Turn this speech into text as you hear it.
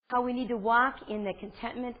how we need to walk in the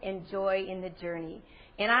contentment and joy in the journey.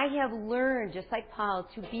 And I have learned, just like Paul,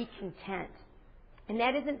 to be content. And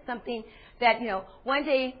that isn't something that, one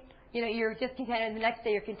day, you're discontented and the next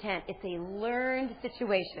day you're content. It's a learned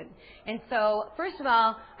situation. And so, first of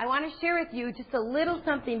all, I want to share with you just a little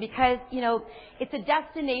something because, it's a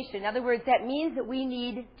destination. In other words, that means that we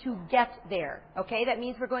need to get there. Okay? That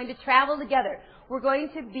means we're going to travel together. We're going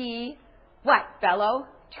to be, what? Fellow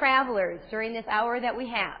travelers during this hour that we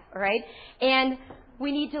have. All right? And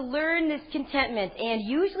we need to learn this contentment. And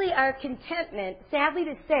usually our contentment, sadly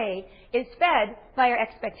to say, is fed by our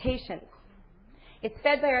expectations. It's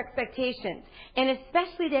fed by our expectations, and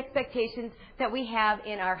especially the expectations that we have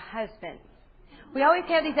in our husbands. We always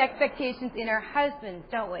have these expectations in our husbands,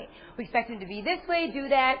 don't we? We expect them to be this way, do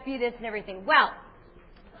that, be this, and everything. Well,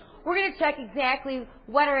 we're going to check exactly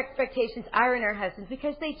what our expectations are in our husbands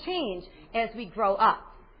because they change as we grow up.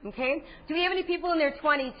 Okay? Do we have any people in their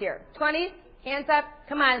 20s here? 20s? Hands up.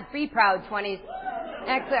 Come on, be proud, 20s.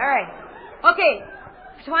 Excellent. All right. Okay.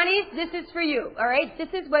 20s, this is for you, all right? This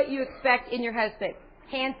is what you expect in your husband.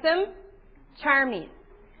 Handsome, charming,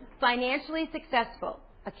 financially successful,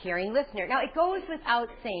 a caring listener. Now, it goes without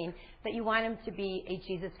saying that you want him to be a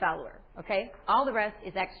Jesus follower, okay? All the rest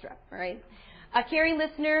is extra, all right? A caring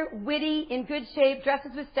listener, witty, in good shape,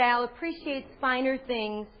 dresses with style, appreciates finer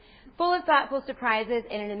things, full of thoughtful surprises,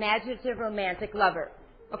 and an imaginative, romantic lover.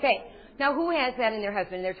 Okay, now who has that in their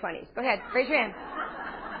husband in their 20s? Go ahead, raise your hand.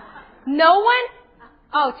 No one?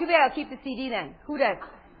 Oh, too bad. I'll keep the CD then. Who does?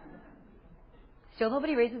 Still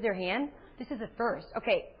nobody raises their hand? This is a first.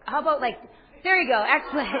 Okay. How about there you go.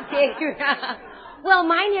 Excellent. Well,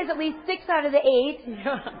 mine has at least 6 out of the 8.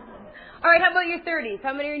 All right. How about your 30s?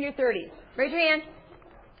 How many are in your 30s? Raise your hand.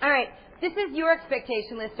 All right. This is your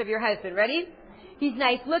expectation list of your husband. Ready? He's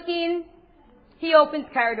nice looking. He opens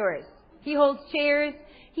car doors. He holds chairs.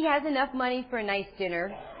 He has enough money for a nice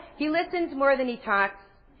dinner. He listens more than he talks.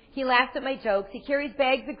 He laughs at my jokes. He carries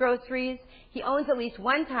bags of groceries. He owns at least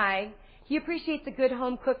one tie. He appreciates a good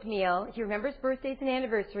home-cooked meal. He remembers birthdays and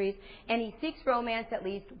anniversaries. And he seeks romance at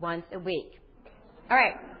least once a week. All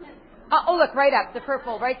right. Oh, look, right up. The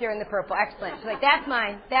purple, right there in the purple. Excellent. She's like, that's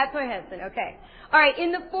mine. That's my husband. Okay. All right.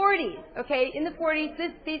 In the 40s. Okay. In the 40s,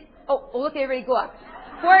 look at everybody go up.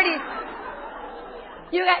 40s.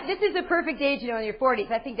 This is the perfect age, in your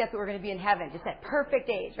 40s. I think that's what we're going to be in heaven. Just that perfect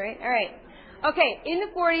age, right? All right. Okay, in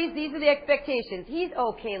the 40s, these are the expectations. He's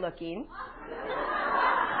okay looking.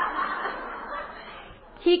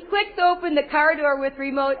 He clicks open the car door with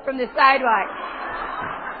remote from the sidewalk.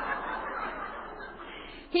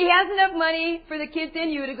 He has enough money for the kids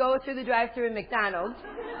and you to go through the drive-thru in McDonald's.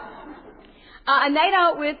 A night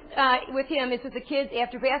out with him is with the kids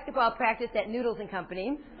after basketball practice at Noodles and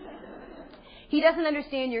Company. He doesn't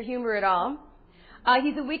understand your humor at all.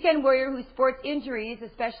 He's a weekend warrior who sports injuries,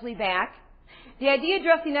 especially back. The idea of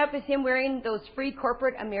dressing up is him wearing those free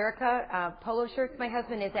corporate America polo shirts my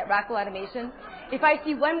husband is at Rockwell Automation. If I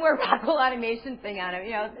see one more Rockwell Automation thing on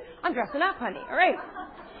him, I'm dressing up, honey. All right.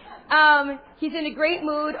 He's in a great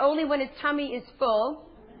mood only when his tummy is full.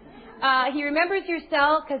 He remembers your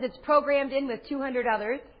cell because it's programmed in with 200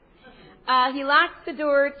 others. He locks the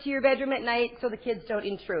door to your bedroom at night so the kids don't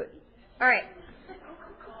intrude. All right.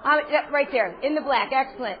 Right there, in the black.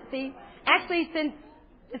 Excellent. See? Actually, since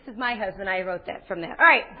this is my husband, I wrote that from that. All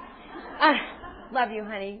right. Love you,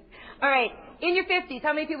 honey. All right. In your 50s.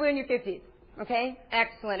 How many people are in your 50s? Okay.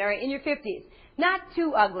 Excellent. All right. In your 50s. Not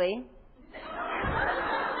too ugly.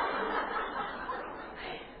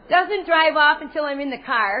 Doesn't drive off until I'm in the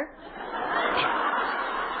car.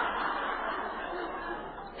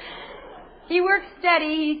 He works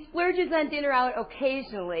steady. He splurges on dinner out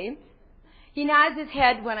occasionally. He nods his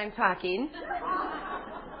head when I'm talking.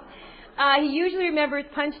 He usually remembers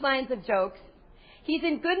punchlines of jokes. He's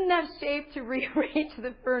in good enough shape to rearrange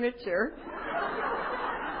the furniture.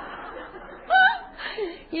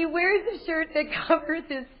 He wears a shirt that covers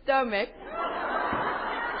his stomach.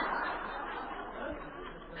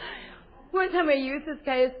 One time I used this,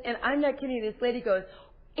 guys, and I'm not kidding, this lady goes,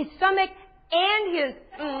 his stomach and his...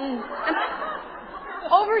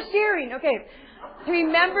 oversharing. Okay. He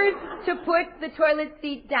remembers to put the toilet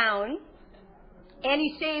seat down. And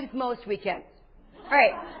he shaves most weekends. All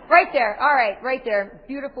right, right there. All right, right there.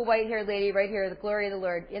 Beautiful white-haired lady right here, the glory of the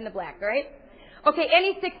Lord, in the black, all right? Okay,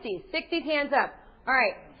 any 60s? 60s, hands up. All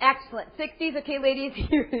right, excellent. 60s, okay, ladies,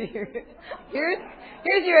 here's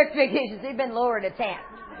your expectations. They've been lowered a tad.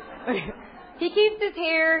 He keeps his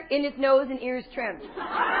hair in his nose and ears trimmed.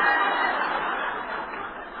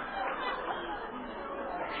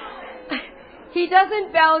 He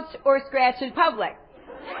doesn't belch or scratch in public.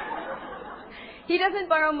 He doesn't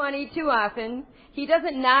borrow money too often. He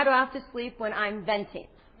doesn't nod off to sleep when I'm venting.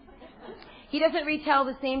 He doesn't retell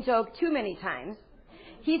the same joke too many times.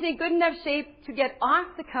 He's in good enough shape to get off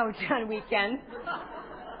the couch on weekends.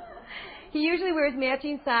 He usually wears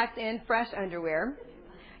matching socks and fresh underwear.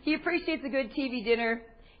 He appreciates a good TV dinner.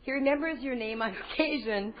 He remembers your name on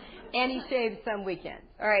occasion, and he shaves some weekends.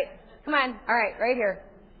 All right, come on. All right, right here.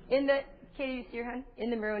 Katie, you see your hand? In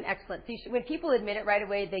the maroon, excellent. See, when people admit it right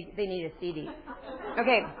away, they need a CD.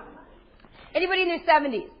 Okay. Anybody in their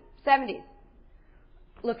 70s? 70s.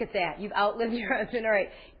 Look at that. You've outlived your husband. All right.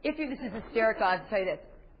 This is hysterical, I'll tell you this.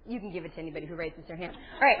 You can give it to anybody who raises their hand.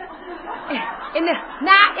 All right.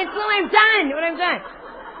 It's when I'm done.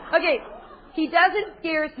 Okay. He doesn't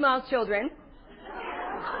scare small children.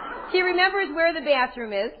 He remembers where the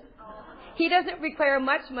bathroom is. He doesn't require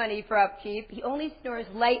much money for upkeep. He only snores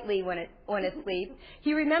lightly when asleep.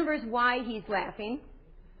 He remembers why he's laughing.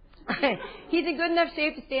 He's in good enough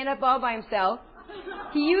shape to stand up all by himself.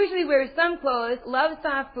 He usually wears some clothes, loves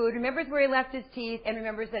soft food, remembers where he left his teeth, and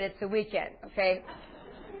remembers that it's the weekend, okay?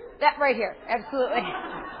 That right here, absolutely.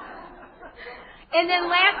 And then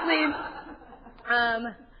lastly,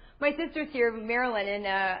 my sister's here, Marilyn,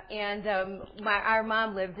 and our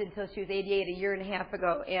mom lived until she was 88 a year and a half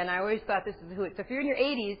ago, and I always thought this was a hoot. So if you're in your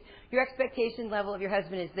 80s, your expectation level of your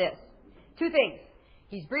husband is this. 2 things.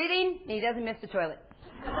 He's breathing, and he doesn't miss the toilet.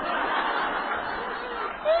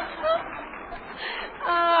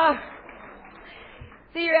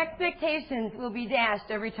 So your expectations will be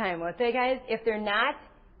dashed every time, won't they, guys? If they're not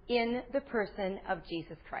in the person of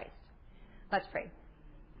Jesus Christ. Let's pray.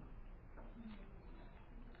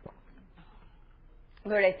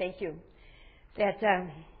 Lord, I thank you that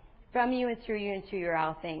from you and through you and through you are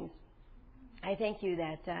all things. I thank you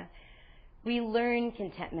that we learn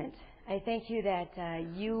contentment. I thank you that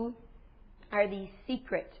you are the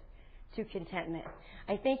secret to contentment.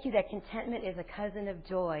 I thank you that contentment is a cousin of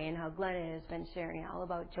joy, and how Glenna has been sharing all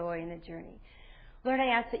about joy in the journey. Lord, I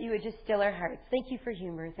ask that you would just still our hearts. Thank you for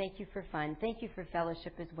humor. Thank you for fun. Thank you for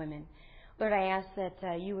fellowship as women. Lord, I ask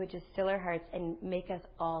that you would just still our hearts and make us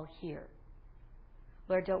all here.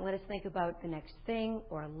 Lord, don't let us think about the next thing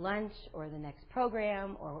or lunch or the next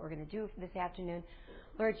program or what we're going to do this afternoon.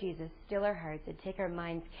 Lord Jesus, still our hearts and take our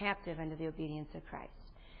minds captive under the obedience of Christ.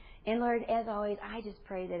 And Lord, as always, I just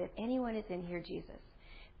pray that if anyone is in here, Jesus,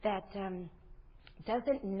 that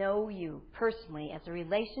doesn't know you personally as a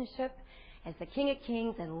relationship, as the King of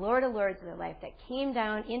Kings and Lord of Lords of their life, that came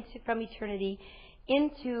down from eternity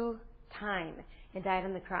into time and died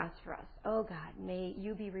on the cross for us. Oh God, may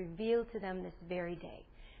you be revealed to them this very day,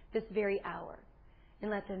 this very hour,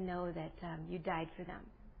 and let them know that you died for them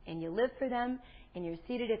and you live for them and you're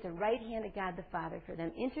seated at the right hand of God the Father for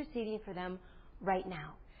them, interceding for them right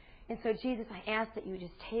now. And so, Jesus, I ask that you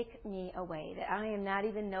just take me away, that I am not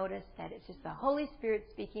even noticed, that it's just the Holy Spirit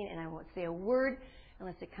speaking, and I won't say a word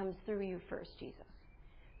unless it comes through you first, Jesus.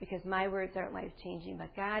 Because my words aren't life-changing,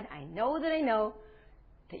 but God, I know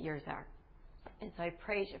that yours are. And so I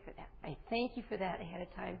praise you for that. I thank you for that ahead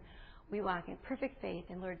of time. We walk in perfect faith,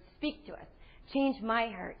 and Lord, speak to us. Change my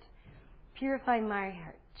heart. Purify my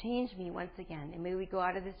heart. Change me once again. And may we go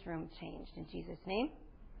out of this room changed. In Jesus' name.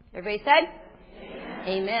 Everybody said? Amen.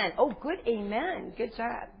 Amen. Oh, good. Amen. Good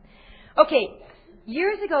job. Okay.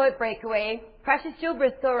 Years ago at Breakaway, Precious Jill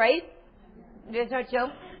Briscoe, right? There's no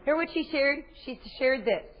Jill. Hear what she shared? She shared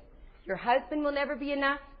this. Your husband will never be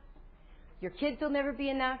enough. Your kids will never be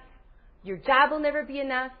enough. Your job will never be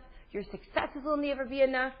enough. Your successes will never be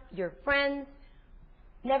enough. Your friends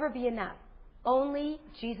never be enough. Only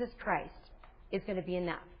Jesus Christ is going to be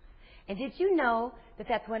enough. And did you know that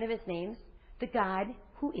that's one of his names? The God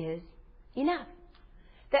who is enough.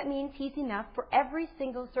 That means he's enough for every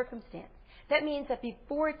single circumstance. That means that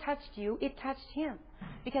before it touched you, it touched him.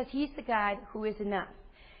 Because he's the God who is enough.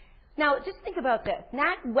 Now, just think about this.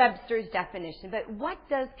 Not Webster's definition, but what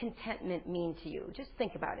does contentment mean to you? Just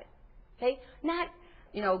think about it. Okay? Not,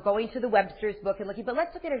 going to the Webster's book and looking, but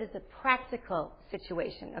let's look at it as a practical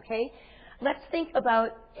situation, okay? Let's think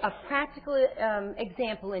about a practical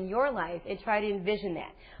example in your life and try to envision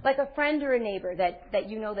that. Like a friend or a neighbor that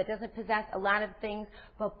you know that doesn't possess a lot of things,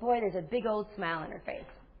 but boy, there's a big old smile on her face.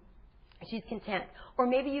 She's content. Or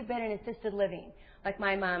maybe you've been in assisted living, like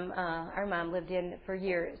my mom, our mom lived in for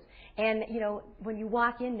years. And, when you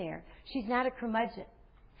walk in there, she's not a curmudgeon.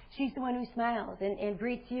 She's the one who smiles and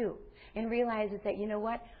greets you and realizes that, you know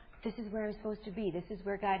what? This is where I'm supposed to be. This is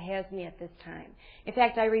where God has me at this time. In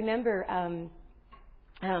fact, I remember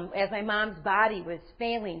as my mom's body was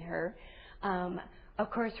failing her,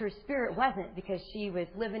 of course her spirit wasn't, because she was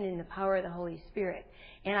living in the power of the Holy Spirit.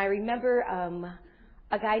 And I remember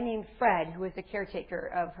a guy named Fred, who was the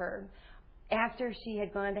caretaker of her, after she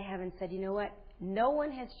had gone to heaven, said, you know what? No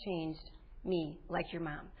one has changed me like your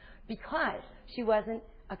mom, because she wasn't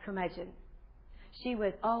a curmudgeon. She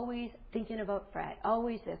was always thinking about Fred,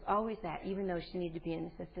 always this, always that, even though she needed to be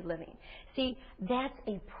in assisted living. See, that's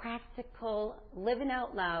a practical, living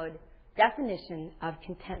out loud definition of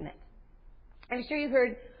contentment. I'm sure you've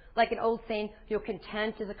heard like an old saying,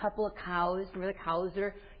 content is a couple of cows. Remember the cows that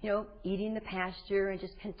are, eating the pasture and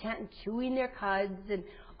just content and chewing their cuds. And,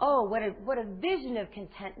 oh, what a vision of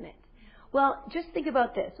contentment. Well, just think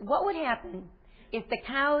about this. What would happen if the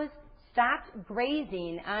cows stopped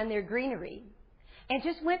grazing on their greenery and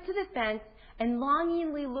just went to the fence and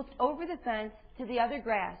longingly looked over the fence to the other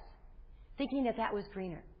grass, thinking that that was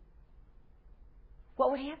greener?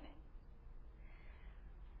 What would happen?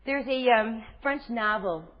 There's a French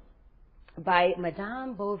novel by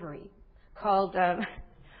Madame Bovary called, Madame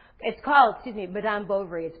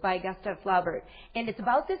Bovary. It's by Gustave Flaubert. And it's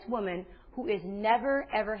about this woman who is never,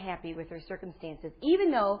 ever happy with her circumstances, even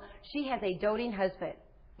though she has a doting husband.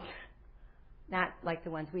 Not like the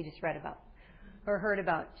ones we just read about or heard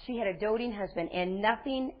about. She had a doting husband, and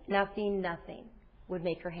nothing would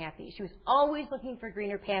make her happy. She was always looking for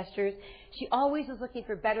greener pastures. She always was looking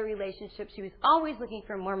for better relationships. She was always looking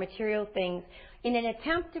for more material things in an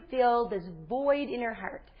attempt to fill this void in her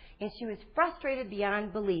heart. And she was frustrated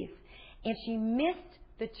beyond belief. And she missed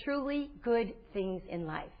the truly good things in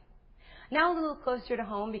life. Now a little closer to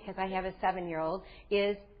home, because I have a 7-year-old,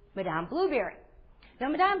 is Madame Blueberry. Now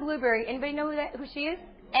Madame Blueberry, anybody know who she is?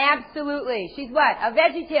 Absolutely. She's what? A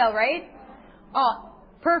VeggieTale, right? Oh,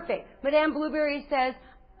 perfect. Madame Blueberry says,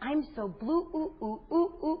 I'm so blue, ooh, ooh,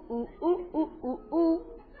 ooh, ooh, ooh, ooh, ooh, ooh, ooh.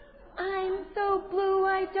 I'm so blue,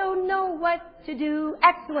 I don't know what to do.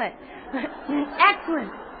 Excellent.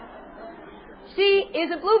 Excellent. She is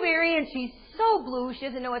a blueberry, and she's so blue she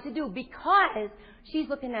doesn't know what to do, because she's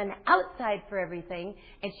looking on the outside for everything,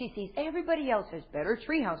 and she sees everybody else has better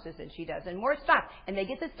tree houses than she does and more stuff. And they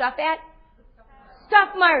get the stuff at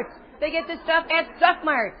Stuff Marts. They get the stuff at Stuff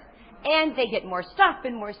Marts. And they get more stuff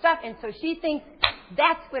and more stuff. And so she thinks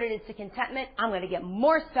that's what it is to contentment. I'm going to get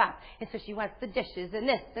more stuff. And so she wants the dishes and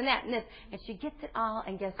this and that and this. And she gets it all.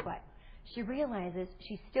 And guess what? She realizes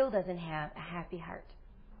she still doesn't have a happy heart.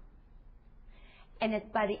 And it's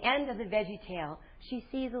by the end of the VeggieTale, she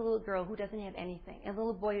sees a little girl who doesn't have anything, a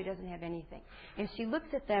little boy who doesn't have anything. And she looks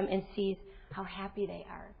at them and sees how happy they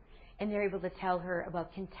are. And they're able to tell her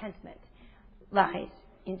about contentment lies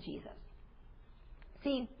in Jesus.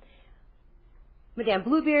 See, Madame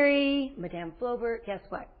Blueberry, Madame Flaubert, guess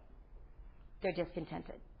what? They're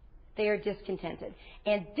discontented. They are discontented.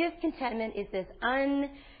 And discontentment is this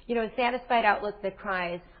satisfied outlook that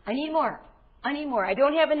cries, I need more. I need more. I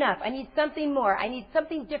don't have enough. I need something more. I need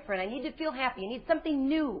something different. I need to feel happy. I need something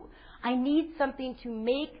new. I need something to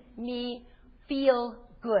make me feel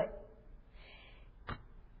good.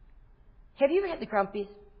 Have you ever had the grumpies?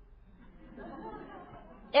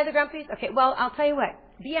 Yeah, the grumpies? Okay, well, I'll tell you what.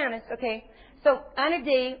 Be honest, okay? So on a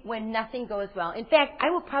day when nothing goes well, in fact,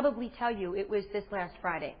 I will probably tell you it was this last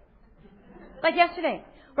Friday. Like yesterday,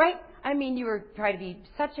 right? I mean, you were trying to be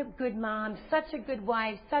such a good mom, such a good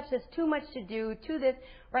wife, such as too much to do, to this,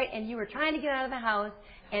 right? And you were trying to get out of the house,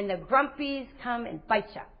 and the grumpies come and bite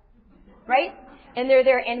you, right? And they're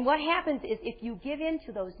there. And what happens is if you give in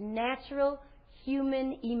to those natural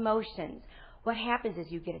human emotions, what happens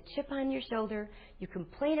is you get a chip on your shoulder, you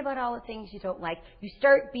complain about all the things you don't like, you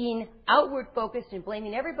start being outward focused and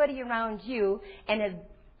blaming everybody around you, and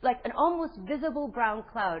like an almost visible brown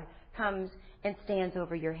cloud comes and stands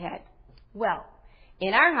over your head. Well,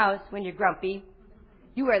 in our house, when you're grumpy,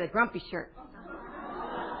 you wear the grumpy shirt.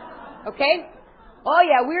 Okay? Oh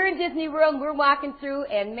yeah, we're in Disney World and we're walking through,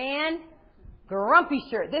 and man, grumpy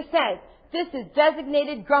shirt. This says, this is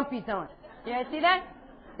designated grumpy zone. You guys see that?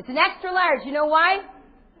 It's an extra large. You know why?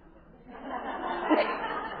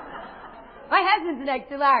 My husband's an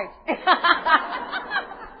extra large.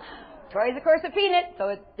 Tori's, of course, a peanut,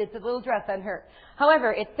 so it's a little dress on her.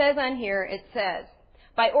 However, it says on here,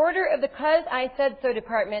 by order of the 'Cause I Said So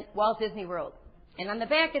department, Walt Disney World. And on the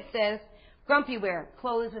back it says, grumpy wear,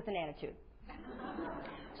 clothes with an attitude.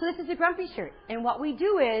 So this is a grumpy shirt. And what we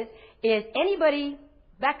do is anybody,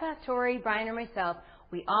 Becca, Tori, Brian, or myself,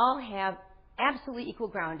 we all have absolutely equal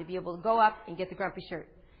ground to be able to go up and get the grumpy shirt.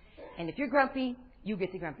 And if you're grumpy, you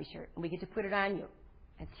get the grumpy shirt. And we get to put it on you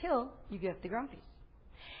until you get the grumpies.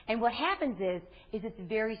 And what happens is it's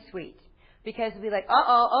very sweet. Because we'll be like,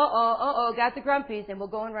 got the grumpies. And we'll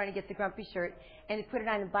go and run and get the grumpy shirt. And we put it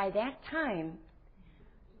on. And by that time,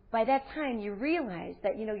 you realize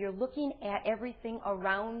that, you're looking at everything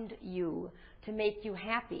around you to make you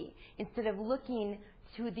happy instead of looking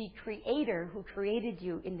to the Creator who created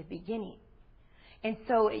you in the beginning. And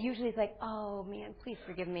so it usually is like, oh man, please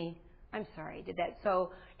forgive me. I'm sorry I did that.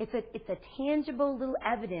 So it's a tangible little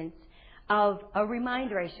evidence of a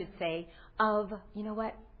reminder, I should say, of, you know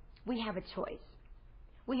what? We have a choice.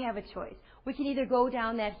 We have a choice. We can either go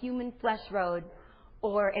down that human flesh road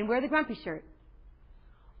and wear the grumpy shirt,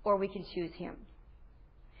 or we can choose Him.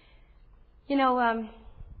 You know,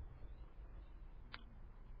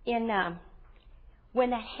 when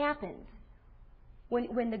that happens,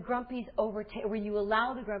 when the grumpies overtake, when you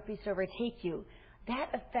allow the grumpies to overtake you, that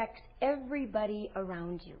affects everybody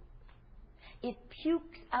around you. It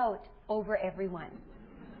pukes out over everyone.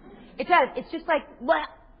 It does. It's just like, what?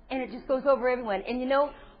 And it just goes over everyone. And you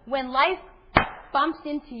know, when life bumps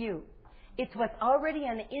into you, it's what's already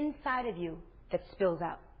on the inside of you that spills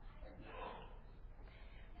out.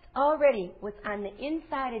 It's already what's on the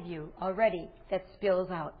inside of you already that spills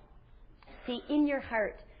out. See, in your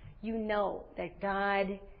heart, you know that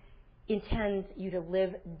God intends you to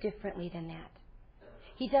live differently than that.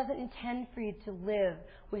 He doesn't intend for you to live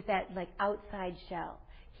with that like outside shell.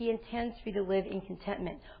 He intends for you to live in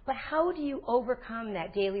contentment. But how do you overcome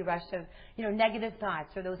that daily rush of, negative thoughts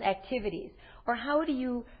or those activities? Or how do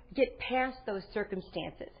you get past those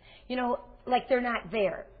circumstances? Like they're not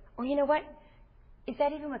there. Or you know what? Is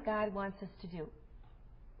that even what God wants us to do?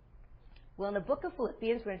 Well, in the book of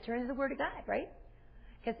Philippians, we're going to turn to the Word of God, right?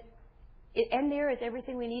 Because and there is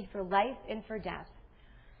everything we need for life and for death.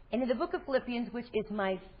 And in the book of Philippians, which is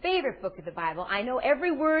my favorite book of the Bible, I know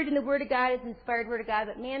every word in the Word of God is inspired Word of God,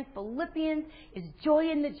 but man, Philippians is joy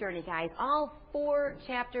in the journey, guys. All 4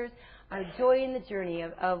 chapters are joy in the journey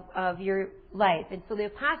of your life. And so the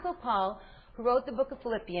Apostle Paul, who wrote the book of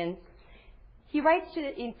Philippians, he writes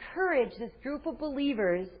to encourage this group of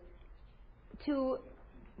believers to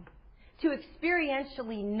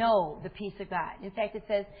experientially know the peace of God. In fact, it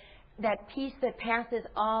says that peace that passes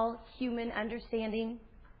all human understanding.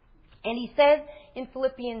 And he says in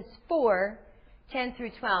Philippians 4, 10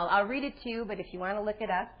 through 12, I'll read it to you, but if you want to look it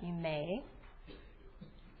up, you may.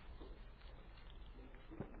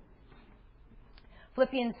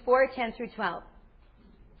 Philippians 4, 10 through 12.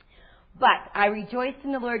 But I rejoice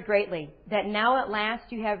in the Lord greatly, that now at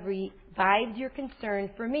last you have revived your concern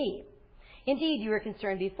for me. Indeed, you were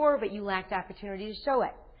concerned before, but you lacked opportunity to show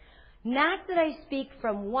it. Not that I speak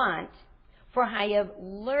from want, for I have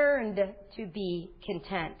learned to be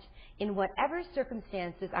content in whatever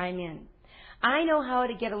circumstances I'm in. I know how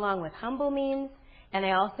to get along with humble means, and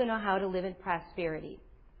I also know how to live in prosperity.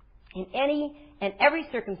 In any and every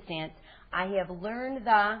circumstance, I have learned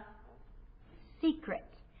the secret.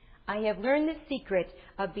 I have learned the secret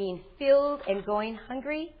of being filled and going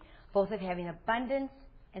hungry, both of having abundance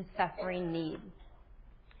and suffering need.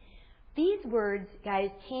 These words, guys,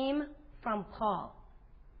 came from Paul,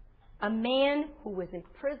 a man who was in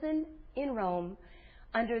prison in Rome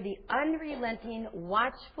under the unrelenting,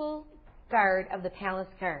 watchful guard of the palace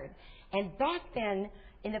guard. And back then,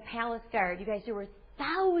 in the palace guard, you guys, there were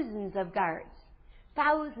thousands of guards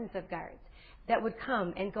that would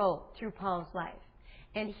come and go through Paul's life.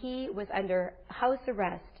 And he was under house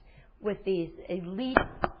arrest with these elite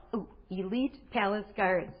palace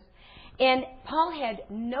guards. And Paul had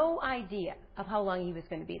no idea of how long he was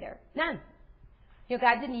going to be there. None.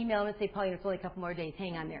 God didn't email him and say, Paul, it's only a couple more days.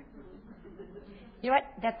 Hang on there. You know what?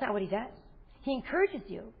 That's not what he does. He encourages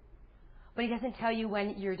you, but he doesn't tell you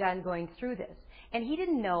when you're done going through this. And he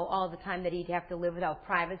didn't know all the time that he'd have to live without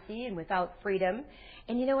privacy and without freedom.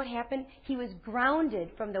 And you know what happened? He was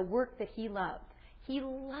grounded from the work that he loved. He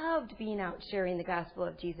loved being out sharing the gospel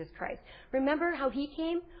of Jesus Christ. Remember how he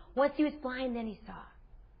came? Once he was blind, then he saw.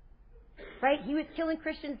 Right? He was killing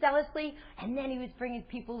Christians zealously, and then he was bringing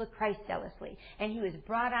people to Christ zealously. And he was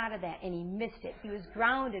brought out of that, and he missed it. He was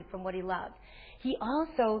grounded from what he loved. He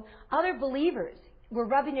also, other believers were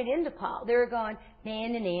rubbing it into Paul. They were going,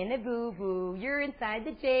 na boo boo, you're inside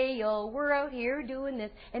the jail, we're out here doing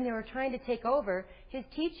this. And they were trying to take over his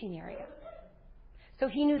teaching area. So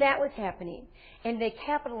he knew that was happening. And they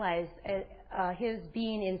capitalized his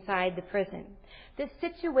being inside the prison. The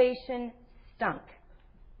situation stunk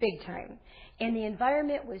big time. And the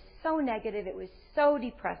environment was so negative, it was so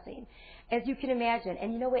depressing, as you can imagine.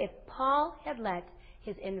 And you know what? If Paul had let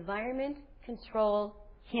his environment control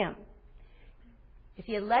him, if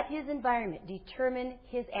he had let his environment determine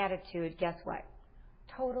his attitude, guess what?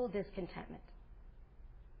 Total discontentment.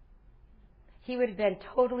 He would have been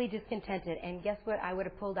totally discontented. And guess what I would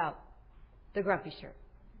have pulled out? The grumpy shirt.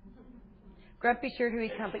 Grumpy shirt who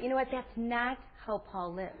he'd come. But you know what? That's not how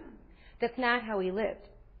Paul lived. That's not how he lived.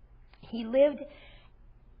 He lived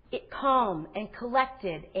calm and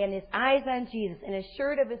collected and his eyes on Jesus and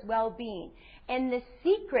assured of his well-being. And the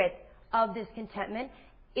secret of this contentment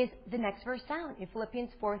is the next verse down in Philippians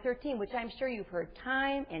 4:13, which I'm sure you've heard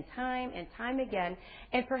time and time and time again,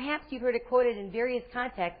 and perhaps you've heard it quoted in various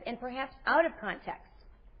contexts and perhaps out of context.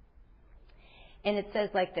 And it says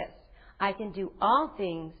like this: I can do all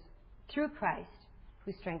things through Christ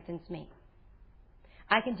who strengthens me.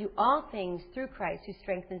 I can do all things through Christ who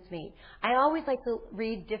strengthens me. I always like to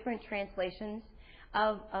read different translations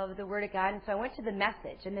of the Word of God, and so I went to the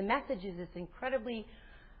Message, and the Message is this incredibly...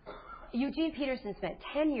 Eugene Peterson spent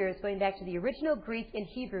 10 years going back to the original Greek and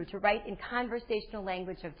Hebrew to write in conversational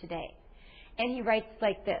language of today. And he writes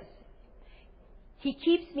like this: He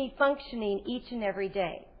keeps me functioning each and every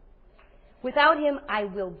day. Without him, I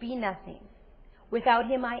will be nothing. Without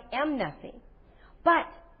him, I am nothing. But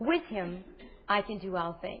with him, I can do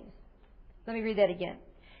all things. Let me read that again.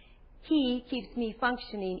 He keeps me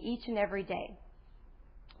functioning each and every day.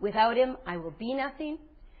 Without him, I will be nothing.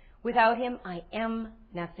 Without him, I am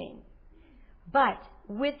nothing. But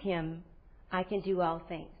with him, I can do all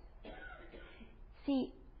things.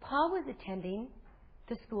 See, Paul was attending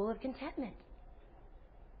the school of contentment.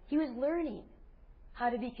 He was learning how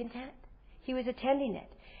to be content. He was attending it.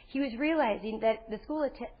 He was realizing that the school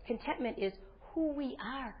of contentment is who we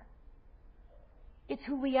are. It's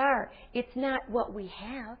who we are. It's not what we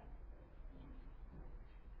have.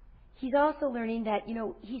 He's also learning that,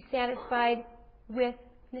 he's satisfied with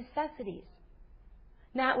necessities,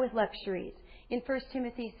 not with luxuries. In 1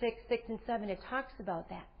 Timothy 6 and 7, it talks about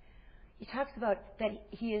that. He talks about that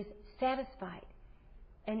he is satisfied,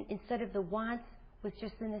 and instead of the wants, with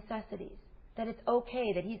just the necessities. That it's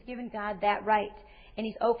okay, that he's given God that right, and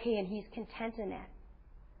he's okay, and he's content in that.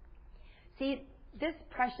 See, this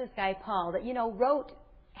precious guy, Paul, that, wrote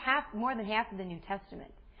more than half of the New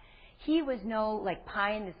Testament, he was no,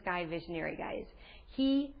 pie-in-the-sky visionary, guys.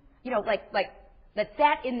 He, that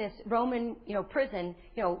sat in this Roman, prison,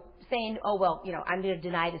 saying, oh, well, I'm going to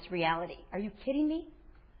deny this reality. Are you kidding me?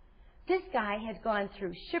 This guy has gone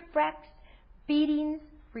through shipwrecks, beatings,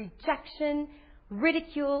 rejection,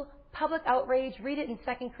 ridicule, public outrage. Read it in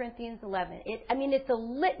 2 Corinthians 11. It's a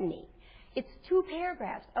litany. It's 2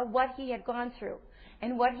 paragraphs of what he had gone through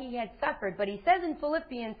and what he had suffered. But he says in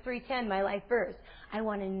Philippians 3:10, my life verse, I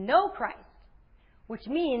want to know Christ, which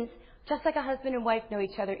means just like a husband and wife know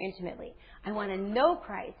each other intimately. I want to know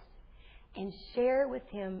Christ and share with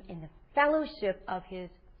him in the fellowship of his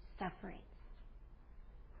sufferings.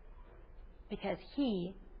 Because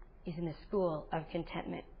he is in the school of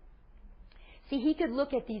contentment. See, he could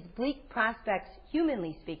look at these bleak prospects,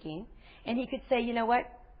 humanly speaking, and he could say, you know what?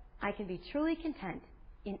 I can be truly content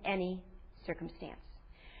in any circumstance.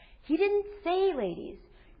 He didn't say, ladies,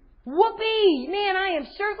 whoopee, man, I am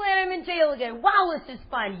sure glad I'm in jail again. Wow, this is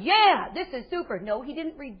fun. Yeah, this is super. No, he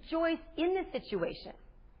didn't rejoice in the situation.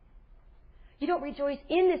 You don't rejoice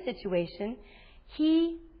in the situation.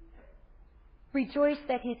 He rejoiced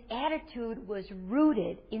that his attitude was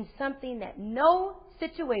rooted in something that no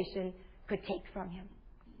situation could take from him.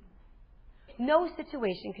 No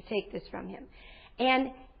situation could take this from him.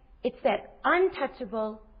 And it's that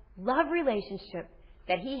untouchable love relationship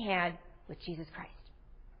that he had with Jesus Christ.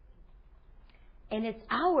 And it's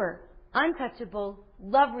our untouchable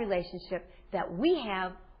love relationship that we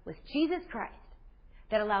have with Jesus Christ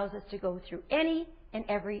that allows us to go through any and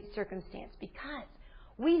every circumstance, because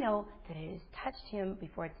we know that it has touched him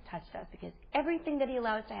before it's touched us, because everything that he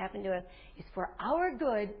allows to happen to us is for our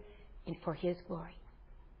good and for his glory.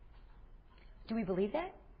 Do we believe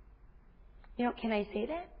that? Can I say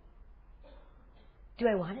that? Do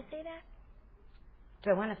I want to say that? Do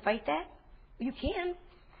I want to fight that? You can.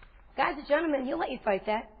 God's a gentleman. He'll let you fight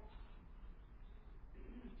that.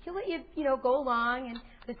 He'll let you, go along and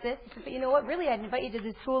with this. But you know what? Really, I'd invite you to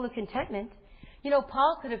the school of contentment.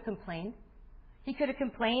 Paul could have complained. He could have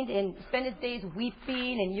complained and spent his days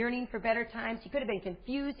weeping and yearning for better times. He could have been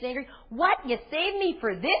confused and angry. What? You saved me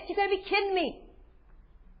for this? You got to be kidding me.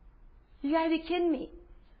 You got to be kidding me.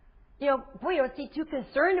 Boy, I don't seem too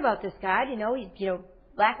concerned about this God. He's,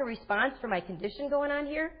 lack of response for my condition going on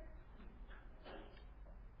here.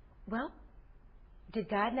 Well, did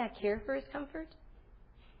God not care for his comfort?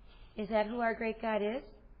 Is that who our great God is?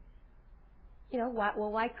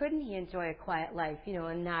 Why couldn't he enjoy a quiet life,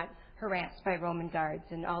 and not harassed by Roman guards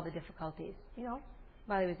and all the difficulties,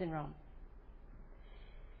 while he was in Rome?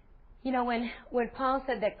 When Paul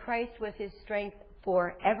said that Christ was his strength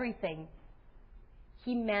for everything,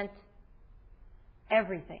 he meant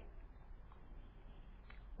everything.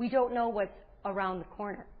 We don't know what's around the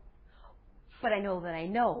corner, but I know that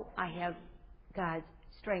I have God's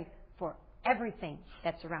strength for everything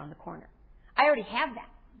that's around the corner. I already have that.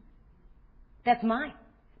 That's mine,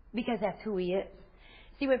 because that's who He is.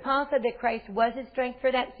 See, when Paul said that Christ was his strength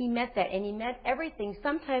for that, he meant that. And he meant everything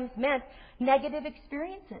sometimes meant negative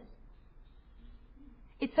experiences.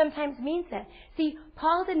 It sometimes means that. See,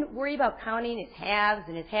 Paul didn't worry about counting his haves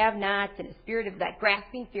and his have-nots and his spirit of that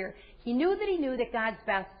grasping fear. He knew that God's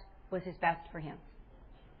best was his best for him.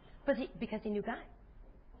 Because he knew God.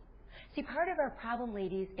 See, part of our problem,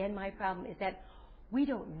 ladies, and my problem is that we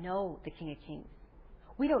don't know the King of Kings.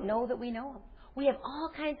 We don't know that we know Him. We have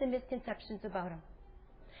all kinds of misconceptions about Him.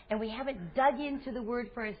 And we haven't dug into the Word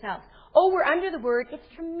for ourselves. Oh, we're under the Word. It's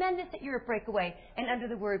tremendous that you're a breakaway and under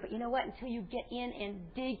the Word. But you know what? Until you get in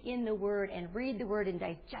and dig in the Word and read the Word and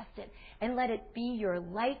digest it and let it be your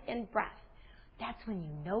life and breath, that's when you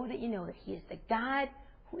know that He is the God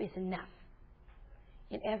who is enough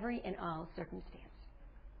in every and all circumstance.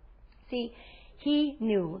 See, he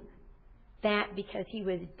knew that because he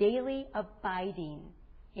was daily abiding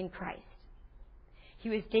in Christ. He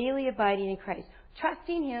was daily abiding in Christ,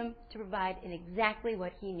 trusting Him to provide in exactly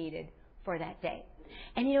what he needed for that day.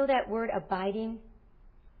 And you know that word abiding?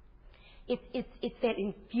 It's that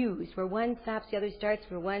infused, where one stops, the other starts,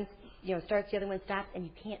 where one starts, the other one stops, and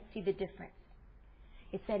you can't see the difference.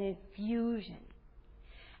 It's that infusion.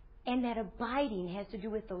 And that abiding has to do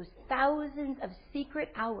with those thousands of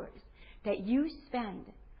secret hours that you spend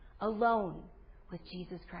alone with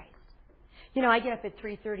Jesus Christ. You know, I get up at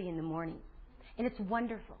 3:30 in the morning, and it's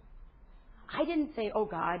wonderful. I didn't say, oh,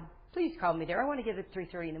 God, please call me there. I want to get up at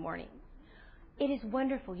 3:30 in the morning. It is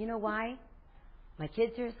wonderful. You know why? My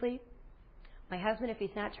kids are asleep. My husband, if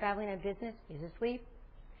he's not traveling on business, is asleep.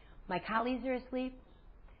 My colleagues are asleep,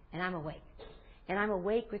 and I'm awake. And I'm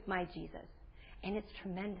awake with my Jesus. And it's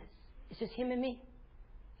tremendous. It's just Him and me.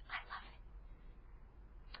 I love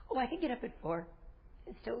it. Oh, I could get up at 4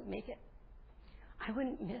 and still make it. I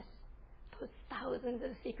wouldn't miss those thousands of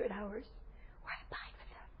secret hours where I abide with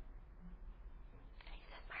Him. And He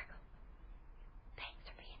says, Margo, thanks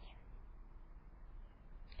for being here.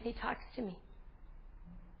 And He talks to me.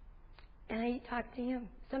 And I talk to Him.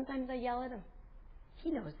 Sometimes I yell at Him. He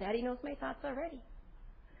knows that. He knows my thoughts already.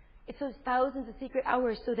 It's those thousands of secret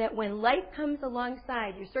hours so that when life comes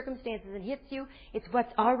alongside your circumstances and hits you, it's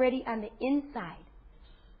what's already on the inside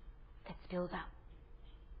that spills out.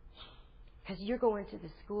 Because you're going to the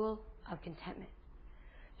school of contentment.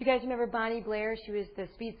 You guys remember Bonnie Blair? She was the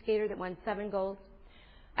speed skater that won 7 golds.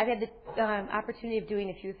 I've had the opportunity of doing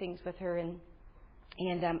a few things with her, and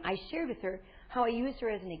I shared with her how I used her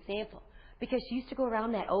as an example. Because she used to go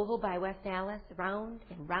around that oval by West Dallas, round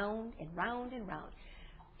and round and round and round.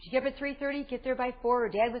 She'd get up at 3:30, get there by 4. Her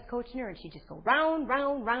dad was coaching her, and she'd just go round,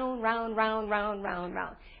 round, round, round, round, round, round,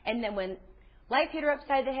 round. And then when life hit her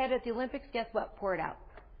upside the head at the Olympics, guess what? Poured out.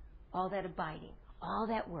 All that abiding, all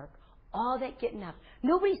that work, all that getting up.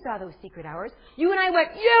 Nobody saw those secret hours. You and I went,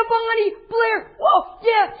 yeah, Bonnie, Blair, whoa,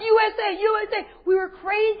 yeah, USA, USA. We were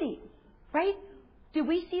crazy, right? Did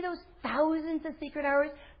we see those thousands of secret hours?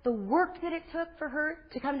 The work that it took for her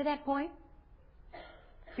to come to that point?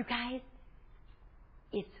 You guys,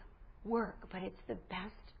 it's work, but it's the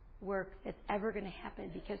best work that's ever going to happen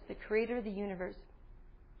because the Creator of the universe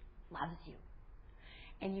loves you.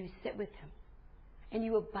 And you sit with Him. And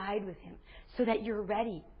you abide with Him so that you're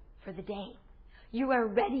ready for the day. You are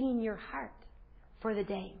ready in your heart for the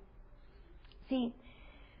day. See,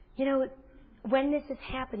 you know, when this is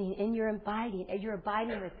happening and you're abiding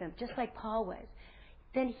with Him, just like Paul was,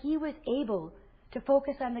 then he was able to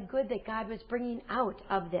focus on the good that God was bringing out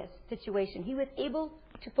of this situation. He was able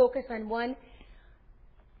to focus on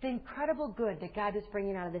the incredible good that God was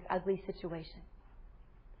bringing out of this ugly situation.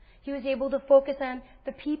 He was able to focus on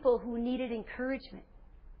the people who needed encouragement.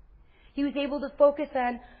 He was able to focus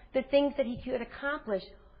on the things that he could accomplish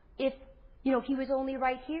if, he was only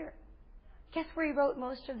right here. Guess where he wrote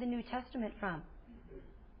most of the New Testament from?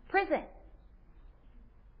 Prison.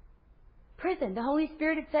 Prison. The Holy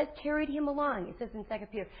Spirit, it says, carried him along. It says in 2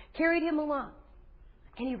 Peter, carried him along.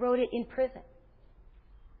 And he wrote it in prison.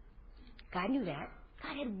 God knew that.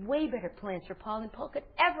 God had way better plans for Paul than Paul could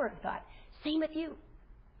ever have thought. Same with you.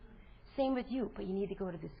 Same with you. But you need to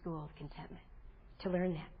go to the school of contentment to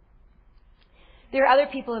learn that. There are other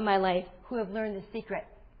people in my life who have learned the secret,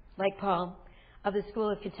 like Paul, of the school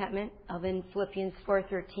of contentment, of in Philippians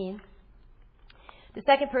 4:13. The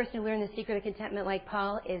second person who learned the secret of contentment, like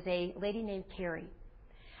Paul, is a lady named Carrie.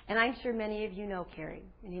 And I'm sure many of you know Carrie.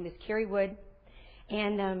 Her name is Carrie Wood.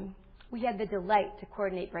 And we had the delight to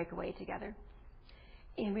coordinate Breakaway together.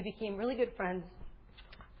 And we became really good friends,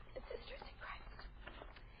 sisters in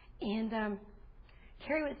Christ. And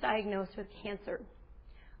Carrie was diagnosed with cancer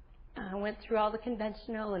went through all the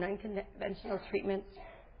conventional and unconventional treatments,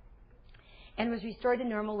 and was restored to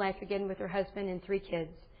normal life again with her husband and 3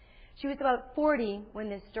 kids. She was about 40 when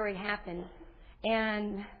this story happened,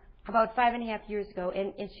 and about 5.5 years ago,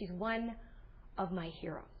 and she's one of my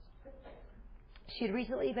heroes. She had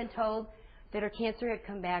recently been told that her cancer had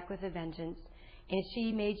come back with a vengeance, and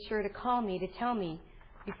she made sure to call me to tell me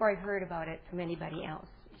before I heard about it from anybody else.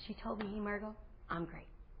 She told me, "Hey, Margot, I'm great.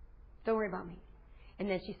 Don't worry about me." And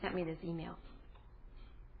then she sent me this email.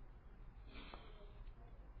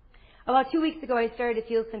 About 2 weeks ago, I started to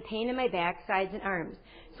feel some pain in my back, sides, and arms.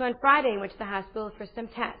 So on Friday, I went to the hospital for some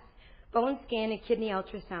tests, bone scan and kidney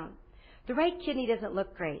ultrasound. The right kidney doesn't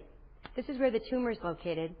look great. This is where the tumor is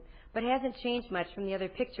located, but hasn't changed much from the other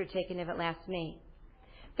picture taken of it last May.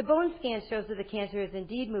 The bone scan shows that the cancer has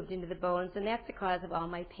indeed moved into the bones, and that's the cause of all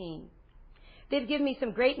my pain. They've given me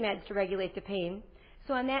some great meds to regulate the pain,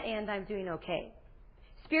 so on that end, I'm doing okay.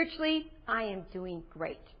 Spiritually, I am doing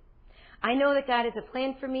great. I know that God has a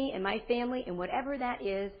plan for me and my family, and whatever that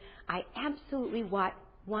is, I absolutely want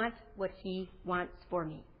what He wants for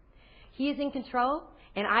me. He is in control,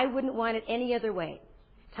 and I wouldn't want it any other way.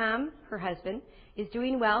 Tom, her husband, is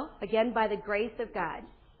doing well, again by the grace of God.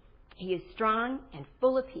 He is strong and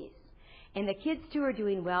full of peace. And the kids too are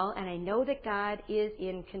doing well, and I know that God is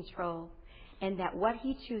in control, and that what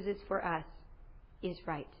He chooses for us is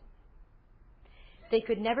right. They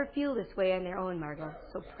could never feel this way on their own, Margot,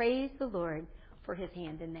 so praise the Lord for His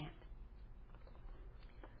hand in that.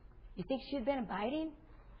 You think she had been abiding?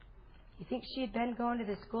 You think she had been going to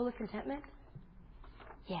the school of contentment?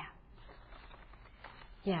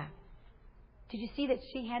 Yeah. Did you see that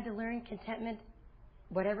she had to learn contentment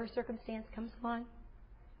whatever circumstance comes along?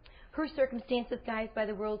 Her circumstances, guys, by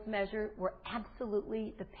the world's measure, were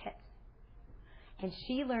absolutely the pits. And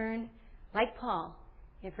she learned, like Paul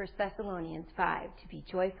in 1 Thessalonians 5, to be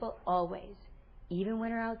joyful always, even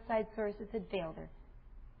when her outside sources had failed her.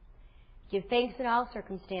 Give thanks in all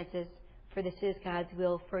circumstances, for this is God's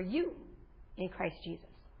will for you in Christ Jesus.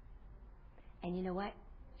 And you know what?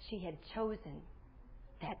 She had chosen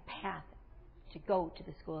that path to go to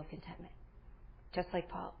the school of contentment, just like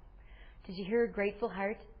Paul. Did you hear her grateful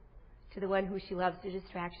heart to the one who she loves to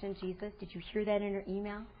distraction, Jesus? Did you hear that in her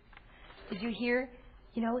email? Did you hear,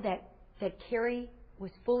 that Carrie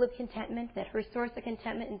was full of contentment, that her source of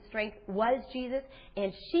contentment and strength was Jesus,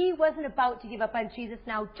 and she wasn't about to give up on Jesus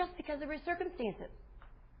now just because of her circumstances?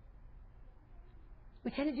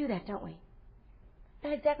 We tend to do that, don't we?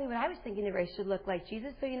 That's exactly what I was thinking the race should look like,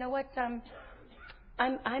 Jesus. So you know what? I'm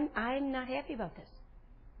not happy about this.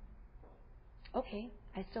 Okay,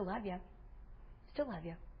 I still love you.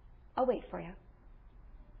 I'll wait for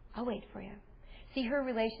you. See, her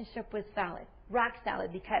relationship was solid, rock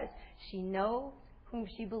solid, because she knows whom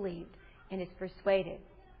she believed and is persuaded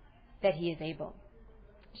that He is able.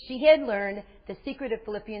 She had learned the secret of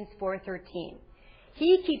Philippians 4:13.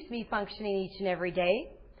 He keeps me functioning each and every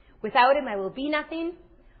day. Without Him, I will be nothing.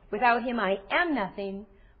 Without Him, I am nothing.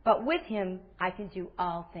 But with Him, I can do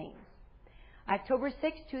all things. October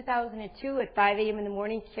 6, 2002, at 5 a.m. in the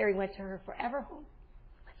morning, Carrie went to her forever home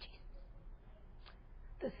with Jesus,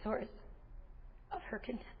 the source of her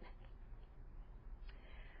contentment.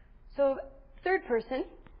 So, third person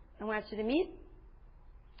I want you to meet,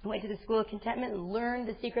 who went to the school of contentment and learned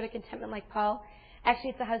the secret of contentment like Paul.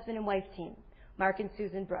 Actually, it's a husband and wife team, Mark and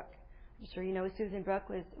Susan Brooke. I'm sure you know Susan Brooke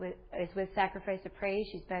is with Sacrifice of Praise.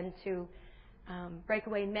 She's been to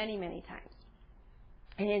Breakaway many, many times.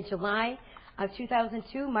 And in July of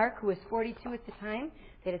 2002, Mark, who was 42 at the time,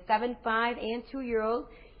 they had a 7, 5, and 2-year-old.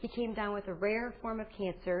 He came down with a rare form of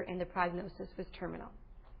cancer, and the prognosis was terminal.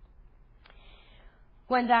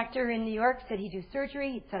 One doctor in New York said he'd do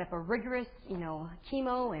surgery. He'd set up a rigorous,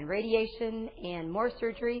 chemo and radiation and more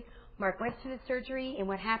surgery. Mark went to the surgery, and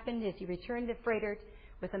what happened is he returned to Frederick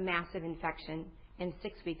with a massive infection and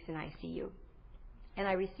 6 weeks in ICU. And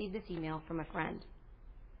I received this email from a friend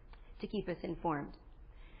to keep us informed.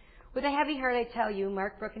 With a heavy heart, I tell you,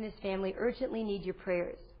 Mark Brooke and his family urgently need your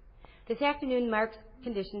prayers. This afternoon, Mark's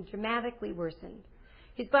condition dramatically worsened.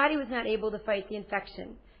 His body was not able to fight the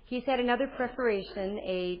infection. He's had another perforation,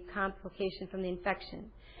 a complication from the infection,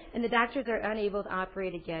 and the doctors are unable to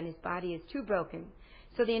operate again. His body is too broken,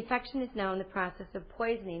 so the infection is now in the process of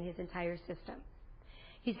poisoning his entire system.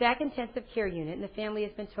 He's back in intensive care unit, and the family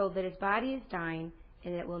has been told that his body is dying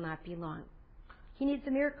and it will not be long. He needs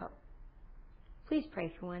a miracle. Please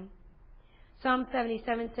pray for one. Psalm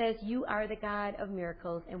 77 says, "You are the God of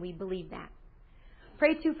miracles," and we believe that.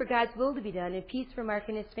 Pray, too, for God's will to be done and peace for Mark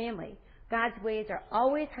and his family. God's ways are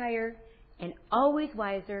always higher and always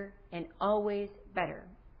wiser and always better.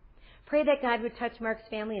 Pray that God would touch Mark's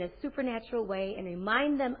family in a supernatural way and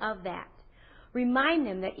remind them of that. Remind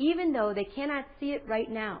them that even though they cannot see it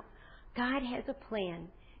right now, God has a plan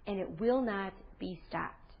and it will not be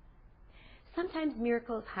stopped. Sometimes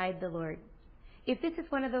miracles hide the Lord. If this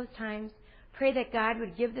is one of those times, pray that God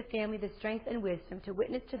would give the family the strength and wisdom to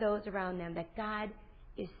witness to those around them that God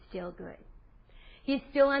is still good. He is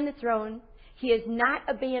still on the throne. He has not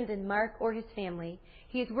abandoned Mark or his family.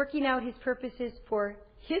 He is working out his purposes for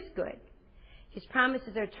his good. His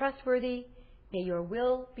promises are trustworthy. May your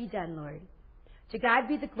will be done, Lord. To God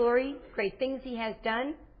be the glory, great things he has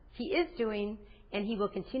done, he is doing, and he will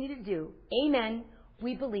continue to do. Amen.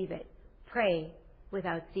 We believe it. Pray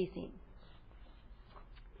without ceasing.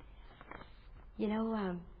 You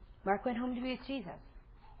know, Mark went home to be with Jesus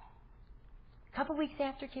a couple weeks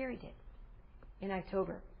after Carrie did, in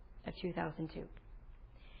October of 2002.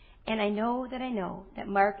 And I know that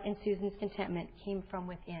Mark and Susan's contentment came from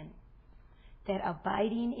within, that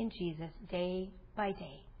abiding in Jesus day by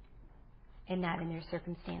day and not in their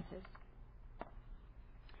circumstances.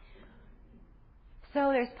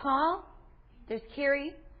 So there's Paul, there's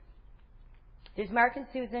Carrie, there's Mark and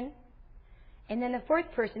Susan, and then the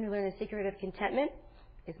fourth person who learned the secret of contentment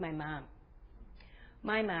is my mom.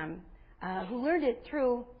 My mom, who learned it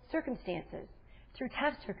through circumstances, through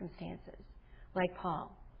tough circumstances, like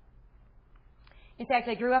Paul. In fact,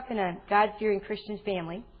 I grew up in a God-fearing Christian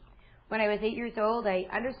family. When I was 8 years old, I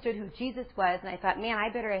understood who Jesus was, and I thought, man,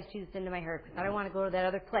 I better ask Jesus into my heart because I don't want to go to that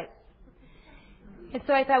other place. And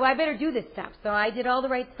so I thought, well, I better do this stuff. So I did all the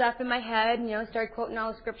right stuff in my head and, started quoting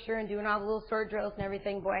all the scripture and doing all the little sword drills and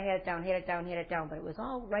everything. Boy, I had it down. But it was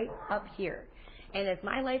all right up here. And as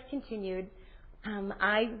my life continued,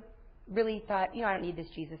 I really thought, I don't need this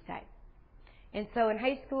Jesus guy. And so in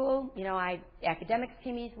high school, academics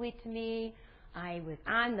came easily to me. I was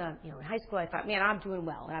on in high school I thought, man, I'm doing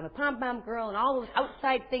well. And I'm a pom-pom girl and all those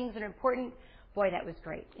outside things that are important. Boy, that was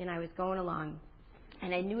great. And I was going along.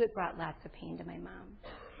 And I knew it brought lots of pain to my mom.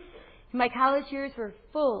 My college years were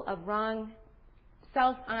full of wrong,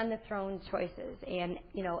 self-on-the-throne choices. And,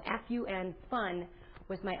 FUN, fun,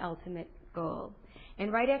 was my ultimate goal.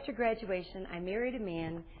 And right after graduation, I married a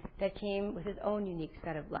man that came with his own unique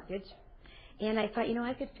set of luggage. And I thought,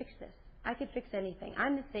 I could fix this. I could fix anything.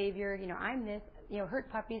 I'm the savior. I'm this.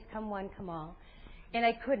 Hurt puppies, come one, come all. And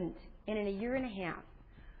I couldn't. And in a year and a half,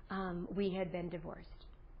 we had been divorced.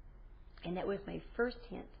 And that was my first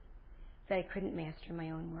hint that I couldn't master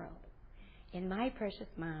my own world. And my precious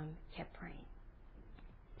mom kept praying.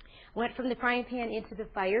 I went from the frying pan into the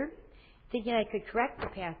fire, thinking I could correct the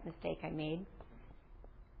past mistake I made.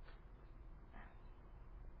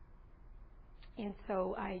 And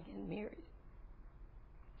so I got married.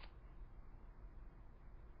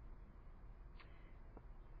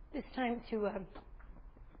 This time to a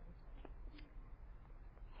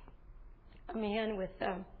man with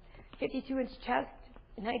 52-inch chest,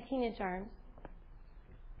 19-inch arms,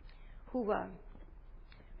 who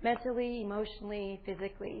mentally, emotionally,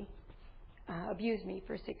 physically abused me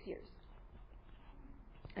for 6 years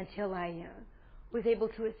until I was able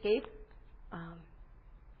to escape.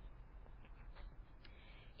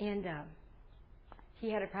 And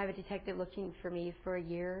he had a private detective looking for me for a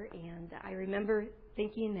year, and I remember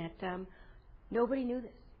thinking that nobody knew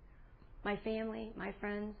this. My family, my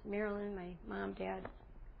friends, Marilyn, my mom, dad,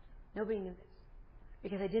 nobody knew this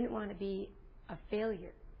because I didn't want to be a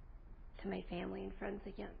failure to my family and friends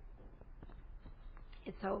again.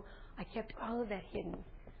 And so I kept all of that hidden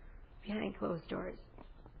behind closed doors.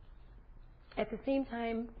 At the same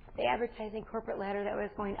time, the advertising corporate ladder that was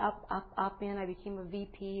going up, and I became a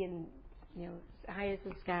VP and, high as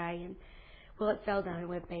the sky, and, it fell down and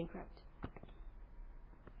went bankrupt.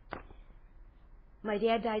 My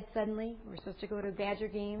dad died suddenly. We were supposed to go to a Badger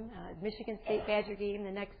game, Michigan State Badger game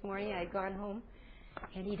the next morning. I had gone home,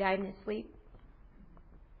 and he died in his sleep.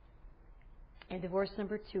 And divorce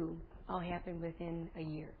number 2 all happened within a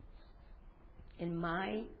year. And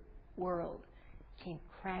my world came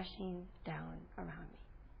crashing down around me.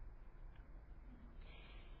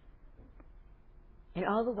 And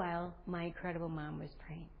all the while, my incredible mom was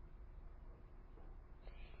praying.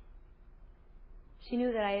 She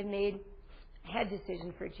knew that I had made a head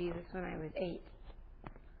decision for Jesus when I was 8.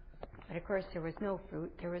 But of course, there was no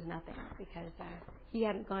fruit. There was nothing because he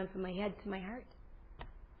hadn't gone from my head to my heart.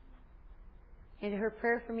 And her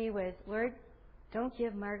prayer for me was, Lord, don't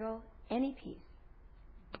give Margot any peace.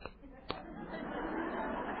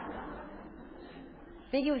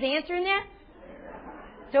 Think he was answering that?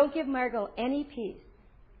 Don't give Margot any peace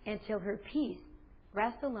until her peace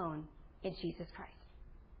rests alone in Jesus Christ.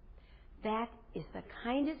 That is the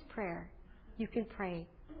kindest prayer you can pray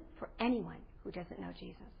for anyone who doesn't know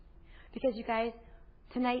Jesus. Because you guys,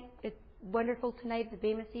 tonight, it's wonderful tonight at the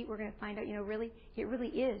Bema Seat, we're going to find out, really, it really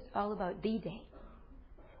is all about the day.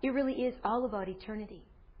 It really is all about eternity.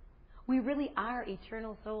 We really are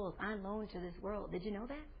eternal souls on loan to this world. Did you know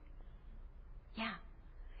that? Yeah.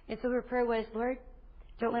 And so her prayer was, Lord,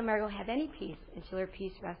 don't let Margot have any peace until her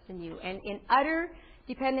peace rests in you. And in utter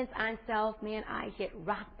dependence on self, man, I hit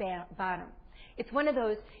rock bottom. It's one of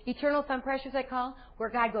those eternal thumb pressures I call, where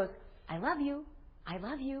God goes, I love you, I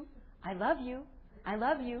love you, I love you, I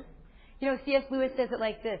love you. C.S. Lewis says it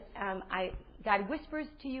like this. God whispers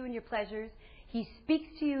to you in your pleasures. He speaks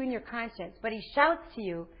to you in your conscience, but He shouts to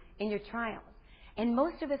you in your trials. And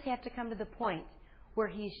most of us have to come to the point where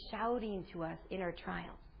He's shouting to us in our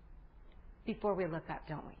trials before we look up,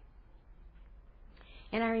 don't we?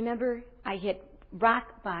 And I remember I hit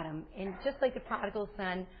rock bottom, and just like the prodigal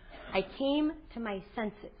son, I came to my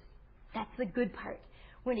senses. That's the good part.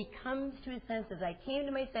 When he comes to his senses, I came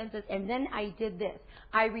to my senses, and then I did this.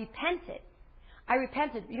 I repented.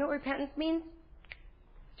 You know what repentance means?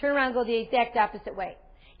 Turn around and go the exact opposite way.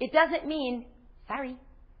 It doesn't mean, sorry.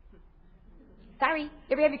 Sorry. You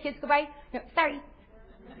ever have your kids go by? No, sorry.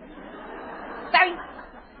 Sorry.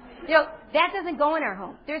 That doesn't go in our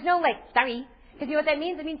home. There's no sorry. Because you know what that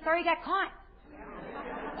means? It means sorry got caught.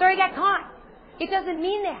 Sorry got caught. It doesn't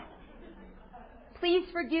mean that. Please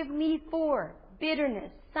forgive me for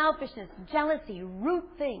bitterness, selfishness, jealousy, root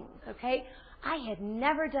things, okay? I had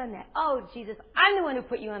never done that. Oh, Jesus, I'm the one who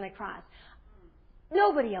put you on the cross.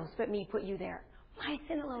 Nobody else but me put you there. My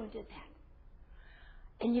sin alone did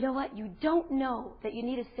that. And you know what? You don't know that you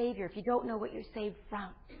need a Savior if you don't know what you're saved from.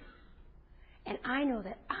 And I know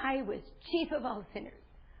that I was chief of all sinners,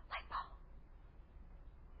 like Paul.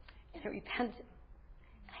 And I repented.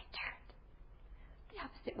 And I turned the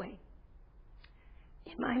opposite way.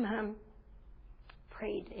 And my mom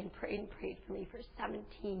prayed and prayed and prayed for me for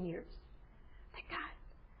 17 years that God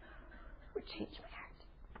would change my heart.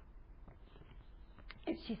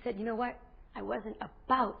 And she said, you know what? I wasn't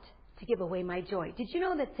about to give away my joy. Did you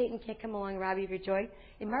know that Satan can't come along and rob you of your joy?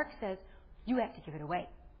 And Mark says, you have to give it away.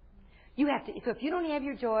 You have to. So if you don't have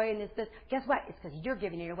your joy and this, guess what? It's because you're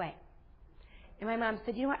giving it away. And my mom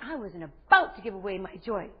said, you know what? I wasn't about to give away my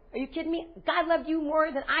joy. Are you kidding me? God loved you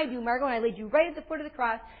more than I do, Margot, and I laid you right at the foot of the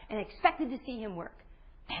cross and expected to see Him work.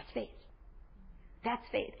 That's faith. That's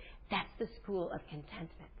faith. That's the school of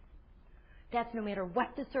contentment. That's no matter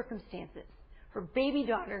what the circumstances. Her baby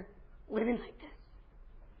daughter living like this.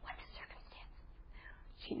 What the circumstances?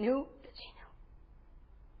 She knew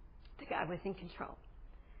that God was in control.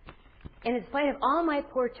 And in spite of all my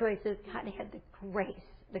poor choices, God had the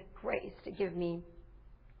grace to give me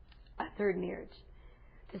a third marriage.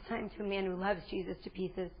 This time to a man who loves Jesus to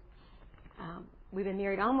pieces. We've been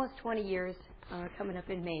married almost 20 years, coming up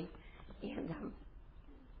in May. And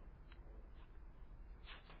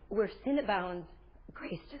where sin abounds,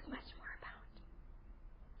 grace does much more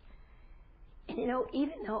abound. And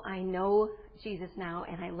even though I know Jesus now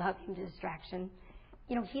and I love Him to distraction,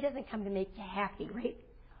 He doesn't come to make you happy, right?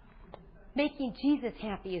 Making Jesus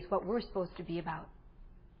happy is what we're supposed to be about.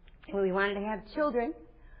 When we wanted to have children,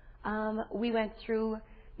 we went through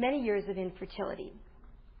many years of infertility.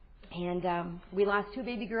 And we lost 2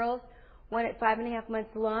 baby girls, one at 5.5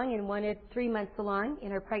 months along and one at 3 months along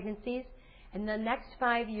in our pregnancies. And the next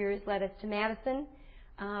 5 years led us to Madison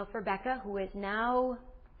for Becca, who is now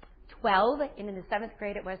 12 and in the 7th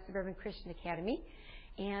grade at West Suburban Christian Academy.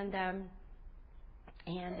 And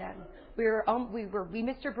we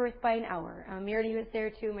missed her birth by an hour. Mary was there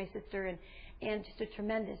too, my sister, and just a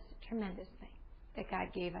tremendous thing that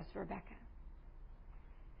God gave us, Rebecca.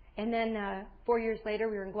 And then 4 years later,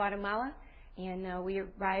 we were in Guatemala, and we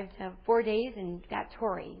arrived 4 days and got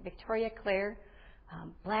Tori, Victoria Claire,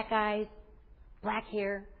 black eyes, black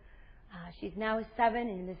hair. She's now 7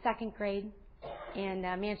 and in the 2nd grade. And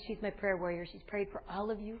man, she's my prayer warrior. She's prayed for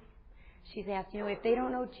all of you. She's asked, if they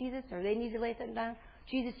don't know Jesus or they need to lay something down,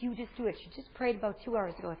 Jesus, you just do it. She just prayed about 2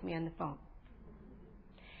 hours ago with me on the phone.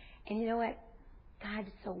 And you know what? God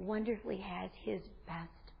so wonderfully has His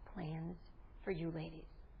best plans for you ladies.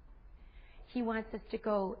 He wants us to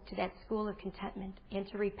go to that school of contentment and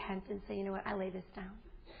to repent and say, you know what? I lay this down.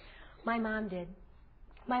 My mom did.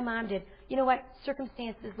 You know what?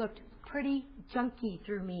 Circumstances looked pretty junky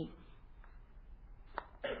through me.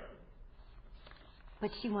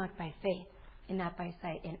 But she walked by faith and not by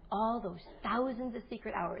sight. And all those thousands of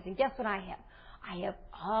secret hours. And guess what I have? I have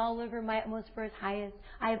all of her Most for His Highest.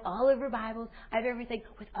 I have all of her Bibles. I have everything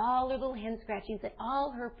with all her little hand scratchings and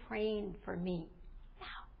all her praying for me.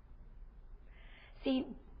 Now, see,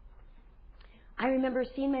 I remember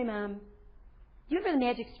seeing my mom you remember the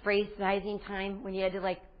magic spray sizing time when you had to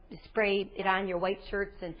like spray it on your white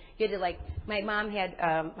shirts and you had to like, my mom had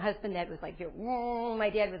a husband that was like, my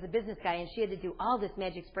dad was a business guy and she had to do all this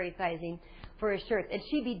magic spray sizing for his shirts. And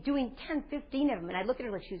she'd be doing 10, 15 of them. And I'd look at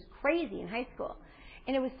her like she was crazy in high school.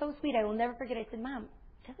 And it was so sweet. I will never forget. I said, Mom,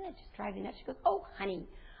 doesn't that just drive you nuts? She goes, oh, honey,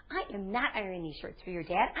 I am not ironing these shirts for your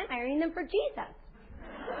dad. I'm ironing them for Jesus.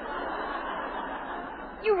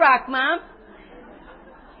 You rock, Mom.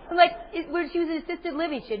 Like, when she was in assisted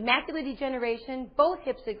living, she had macular degeneration, both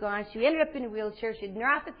hips had gone, she ended up in a wheelchair, she had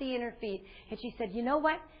neuropathy in her feet, and she said, you know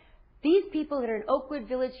what? These people that are in Oakwood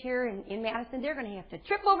Village here in Madison, they're going to have to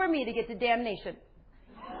trip over me to get to damnation.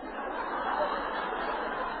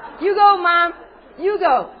 You go, Mom. You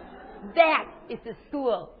go. That is the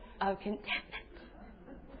school of contentment.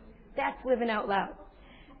 That's living out loud.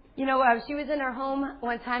 You know, she was in her home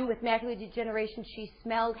one time with macular degeneration. She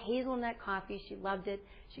smelled hazelnut coffee. She loved it.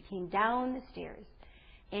 She came down the stairs,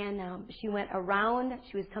 and she went around.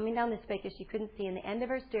 She was coming down this way because she couldn't see, and the end of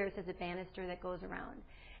her stairs has a banister that goes around.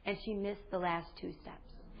 And she missed the last 2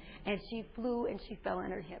 steps. And she flew, and she fell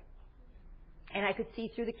on her hip. And I could see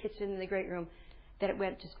through the kitchen and the great room that it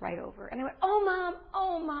went just right over. And I went, oh, Mom,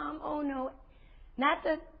 oh, no. Not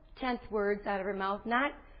the 10th words out of her mouth,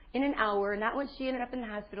 not in an hour, not when she ended up in the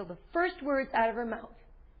hospital, the first words out of her mouth.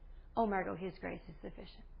 Oh, Margot, His grace is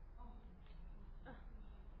sufficient.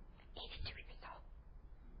 82 years old.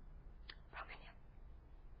 Broken hip.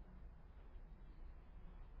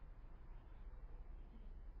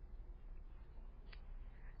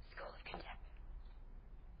 School of contentment.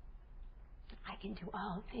 I can do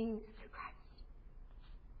all things through Christ,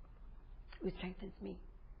 who strengthens me.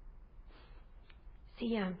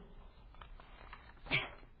 See,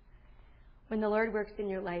 when the Lord works in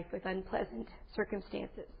your life with unpleasant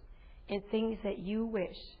circumstances and things that you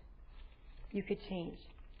wish you could change,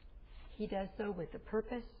 He does so with the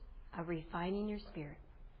purpose of refining your spirit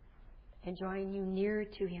and drawing you nearer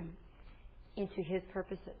to Him into His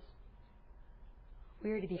purposes.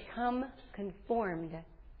 We are to become conformed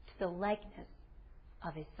to the likeness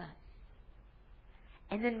of His Son.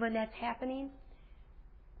 And then when that's happening,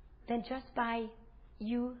 then just by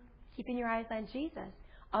you keeping your eyes on Jesus,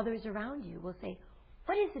 others around you will say,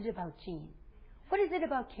 what is it about Jean? What is it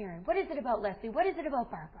about Karen? What is it about Leslie? What is it about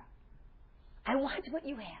Barbara? I want what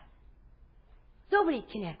you have. Nobody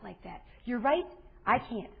can act like that. You're right, I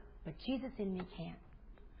can't, but Jesus in me can,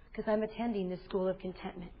 because I'm attending the school of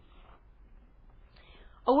contentment.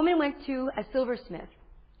 A woman went to a silversmith.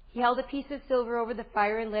 He held a piece of silver over the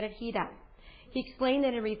fire and let it heat up. He explained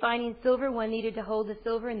that in refining silver, one needed to hold the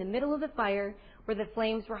silver in the middle of the fire where the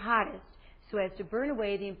flames were hottest, so as to burn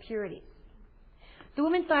away the impurities. The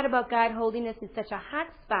woman thought about God holding us in such a hot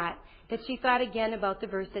spot that she thought again about the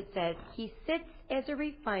verse that says, He sits as a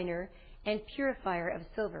refiner and purifier of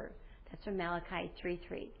silver. That's from Malachi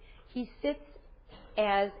 3:3. He sits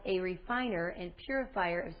as a refiner and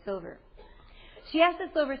purifier of silver. She asked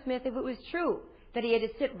the silversmith if it was true that he had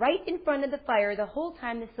to sit right in front of the fire the whole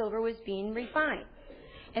time the silver was being refined.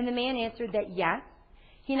 And the man answered that yes,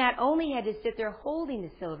 he not only had to sit there holding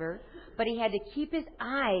the silver, but he had to keep his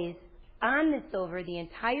eyes on the silver the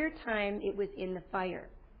entire time it was in the fire.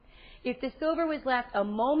 If the silver was left a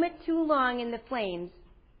moment too long in the flames,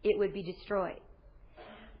 it would be destroyed.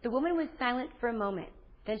 The woman was silent for a moment.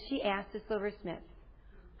 Then she asked the silversmith,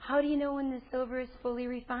 how do you know when the silver is fully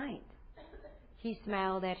refined? He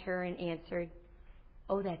smiled at her and answered,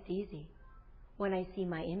 oh, that's easy, when I see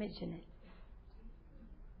my image in it.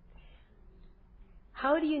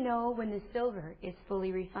 How do you know when the silver is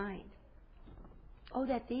fully refined? Oh,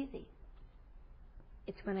 that's easy.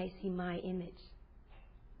 It's when I see my image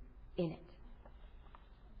in it.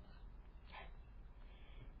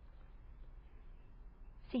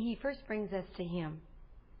 See, He first brings us to Him.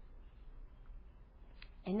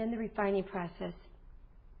 And then the refining process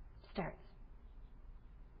starts.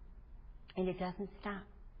 And it doesn't stop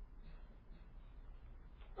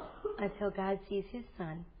until God sees His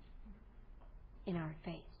Son in our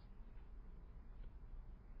face.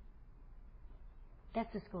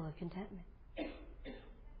 That's the school of contentment.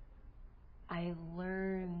 I have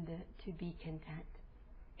learned to be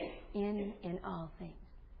content in all things.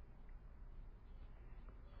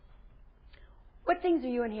 What things are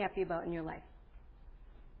you unhappy about in your life?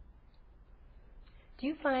 Do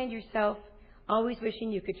you find yourself always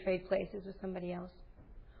wishing you could trade places with somebody else?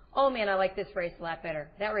 Oh man, I like this race a lot better.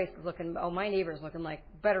 That race is looking, my neighbor's looking like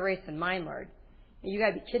a better race than mine, Lord. You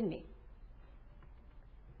gotta be kidding me.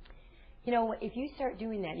 You know, if you start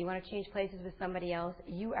doing that, you want to change places with somebody else,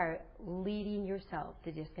 you are leading yourself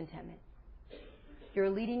to discontentment. you're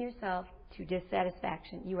leading yourself to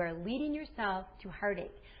dissatisfaction. You are leading yourself to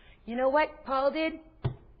heartache. You know what Paul did?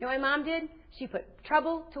 You know what my mom did? She put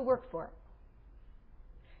trouble to work for.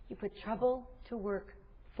 You put trouble to work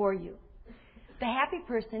for you. The happy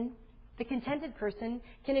person, the contented person,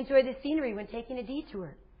 can enjoy the scenery when taking a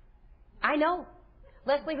detour. I know.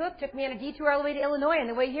 Leslie Hook took me on a detour all the way to Illinois on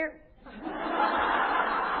the way here.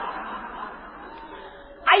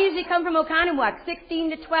 I usually come from Oconomowoc, 16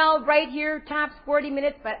 to 12, right here, tops 40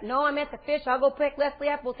 minutes, but no, I'm at the fish. I'll go pick Leslie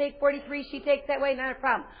up. We'll take 43. She takes that way, not a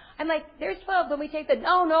problem. I'm like, there's 12. Then we take the,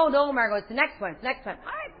 no, Margot, it's the next one.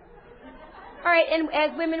 All right, and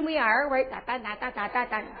as women we are, right?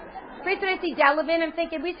 First when I see Delavan, I'm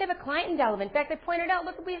thinking, we used to have a client in Delavan. In fact, I pointed out,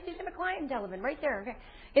 look, we used to have a client in Delavan, right there. Okay.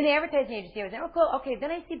 In the advertising agency, I was like, oh, cool. Okay,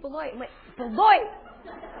 then I see Beloit. I went, Beloit?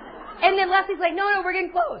 And then Leslie's like, no, we're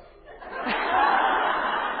getting close.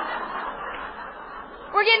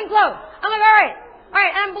 We're getting close. I'm like, all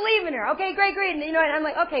right, I'm believing her. Okay, great. And you know, and I'm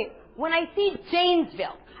like, okay, when I see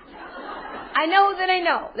Janesville, I know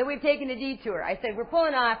that we've taken a detour. I said, we're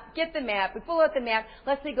pulling off, get the map. We pull out the map.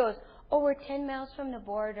 Leslie goes, oh, we're 10 miles from the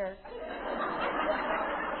border.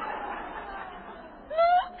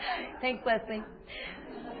 Thanks, Leslie.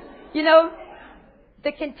 You know,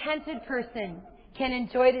 the contented person can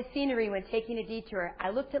enjoy the scenery when taking a detour. I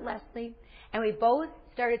looked at Leslie, and we both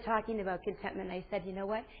started talking about contentment. I said, you know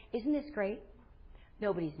what? Isn't this great?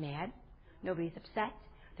 Nobody's mad. Nobody's upset.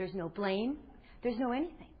 There's no blame. There's no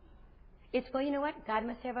anything. It's, well, you know what? God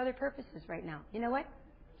must have other purposes right now. You know what?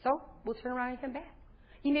 So we'll turn around and come back.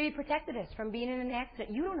 He maybe protected us from being in an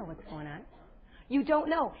accident. You don't know what's going on. You don't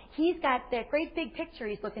know. He's got that great big picture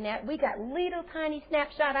he's looking at. We got little tiny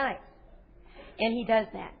snapshot eyes. And he does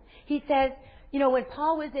that. He says, you know, when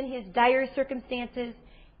Paul was in his dire circumstances,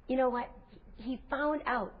 you know what? He found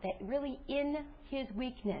out that really in his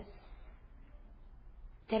weakness,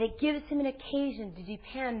 that it gives him an occasion to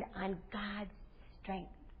depend on God's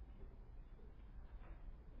strength.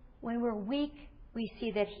 When we're weak, we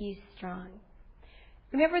see that He's strong.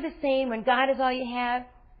 Remember the saying, when God is all you have,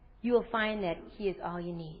 you will find that He is all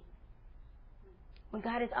you need. When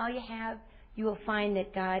God is all you have, you will find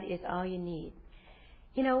that God is all you need.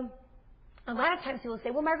 You know, a lot of times people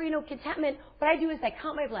say, well, Margaret, you know, contentment, what I do is I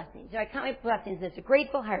count my blessings. You know, I count my blessings. It's a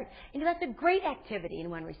grateful heart. You know, that's a great activity in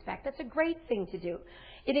one respect. That's a great thing to do.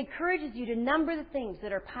 It encourages you to number the things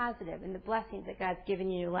that are positive and the blessings that God's given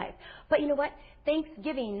you in your life. But you know what?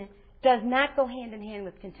 Thanksgiving does not go hand in hand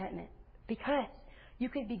with contentment, because you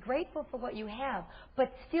can be grateful for what you have,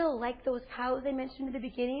 but still, like those cows I mentioned at the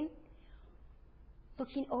beginning,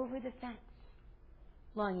 looking over the fence,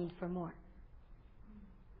 longing for more.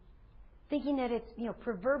 Thinking that it's, you know,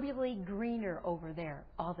 proverbially greener over there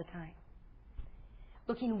all the time.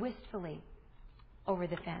 Looking wistfully over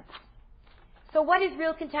the fence. So what is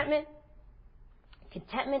real contentment?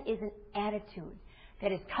 Contentment is an attitude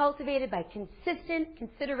that is cultivated by consistent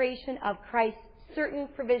consideration of Christ's certain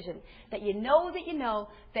provision. That you know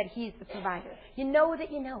that He's the provider. You know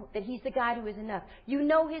that He's the God who is enough. You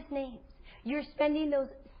know His names. You're spending those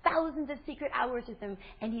thousands of secret hours with Him,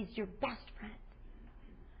 and He's your best friend.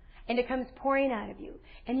 And it comes pouring out of you.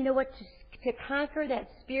 And you know what? To conquer that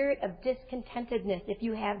spirit of discontentedness, if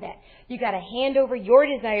you have that, you got to hand over your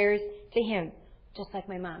desires to Him, just like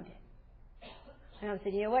my mom did. My mom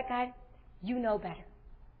said, you know what, God? You know better.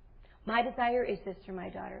 My desire is this for my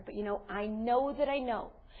daughter. But you know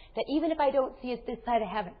that even if I don't see it this side of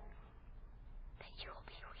heaven, that You will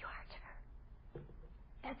be who You are to her.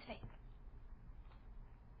 That's faith.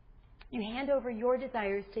 You hand over your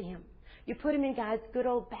desires to Him. You put them in God's good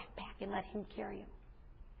old backpack and let Him carry them.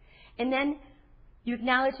 And then you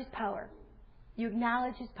acknowledge His power. You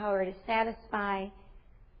acknowledge His power to satisfy.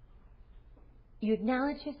 You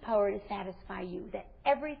acknowledge His power to satisfy you. That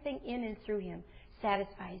everything in and through Him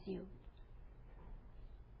satisfies you.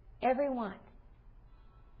 Every want.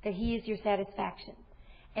 That He is your satisfaction.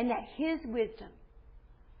 And that His wisdom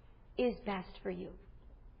is best for you.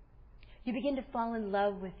 You begin to fall in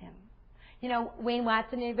love with Him. You know, Wayne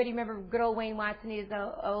Watson, anybody remember good old Wayne Watson? He's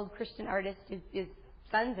an old Christian artist. His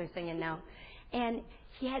sons are singing now. And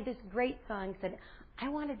he had this great song, said, I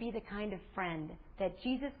want to be the kind of friend that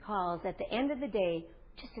Jesus calls at the end of the day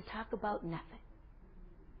just to talk about nothing.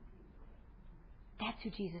 That's who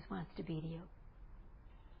Jesus wants to be to you.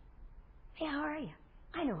 Hey, how are you?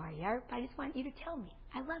 I know how you are, but I just want you to tell me.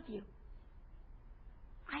 I love you.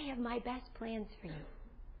 I have my best plans for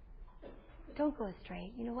you. Don't go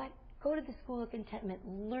astray. You know what? Go to the school of contentment.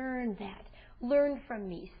 Learn that. Learn from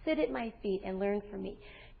me. Sit at my feet and learn from me.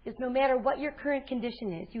 Because no matter what your current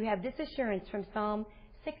condition is, you have this assurance from Psalm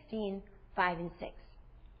 16, 5 and 6.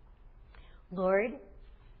 Lord,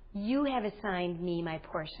 you have assigned me my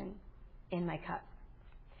portion in my cup.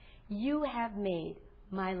 You have made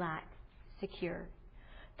my lot secure.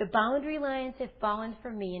 The boundary lines have fallen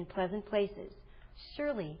for me in pleasant places.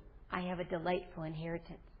 Surely I have a delightful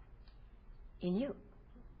inheritance in you.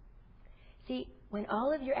 See, when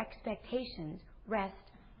all of your expectations rest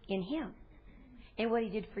in Him and what He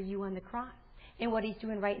did for you on the cross and what He's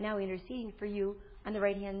doing right now interceding for you on the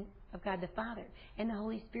right hand of God the Father and the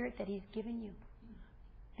Holy Spirit that He's given you.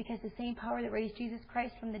 Because the same power that raised Jesus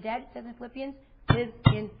Christ from the dead, it says in Philippians, lives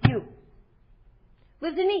in you.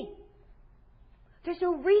 Lives in me. There's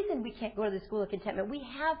no reason we can't go to the school of contentment. We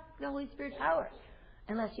have the Holy Spirit power.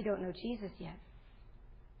 Unless you don't know Jesus yet.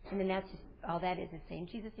 And then that's just, all that is saying,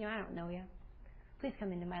 Jesus, I don't know you. Please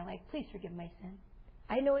come into my life. Please forgive my sin.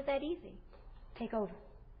 I know it's that easy. Take over.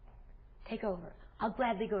 Take over. I'll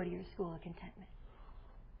gladly go to your school of contentment.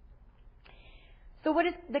 So what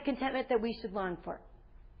is the contentment that we should long for?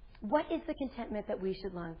 What is the contentment that we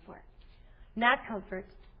should long for? Not comfort,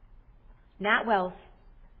 not wealth,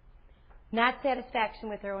 not satisfaction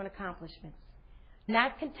with our own accomplishments,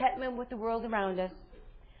 not contentment with the world around us,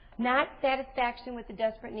 not satisfaction with the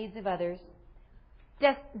desperate needs of others,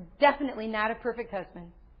 definitely not a perfect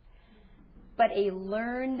husband, but a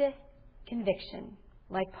learned conviction,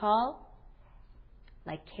 like Paul,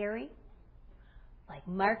 like Carrie, like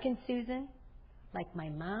Mark and Susan, like my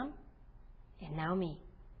mom, and now me,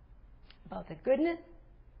 about the goodness,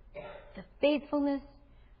 the faithfulness,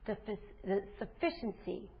 the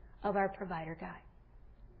sufficiency of our provider God.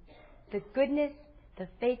 The goodness, the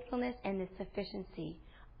faithfulness, and the sufficiency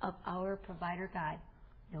of our provider God,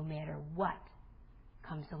 no matter what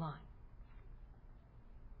comes along.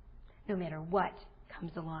 No matter what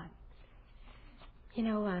comes along.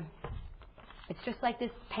 It's just like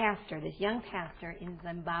this young pastor in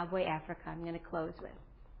Zimbabwe, Africa, I'm going to close with.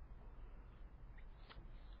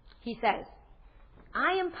 He says,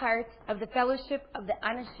 I am part of the fellowship of the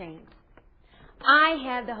unashamed. I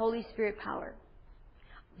have the Holy Spirit power.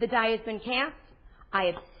 The die has been cast. I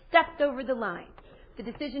have stepped over the line. The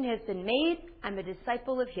decision has been made. I'm a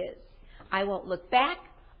disciple of His. I won't look back.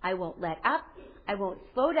 I won't let up. I won't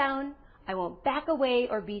slow down. I won't back away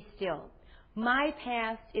or be still. My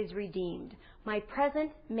past is redeemed. My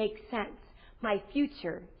present makes sense. My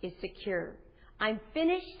future is secure. I'm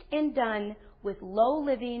finished and done with low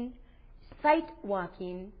living, sight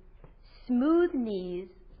walking, smooth knees,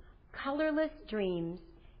 colorless dreams,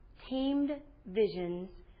 tamed visions,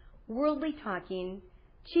 worldly talking,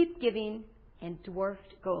 cheap giving, and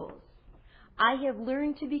dwarfed goals. I have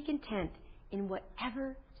learned to be content in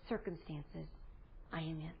whatever circumstances I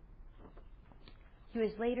am in. He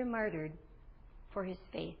was later martyred for his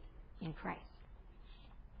faith in Christ.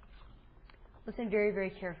 Listen very,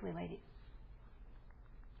 very carefully, ladies.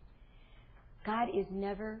 God is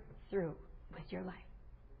never through with your life.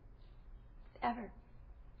 Ever.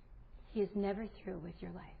 He is never through with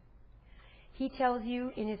your life. He tells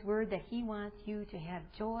you in His Word that He wants you to have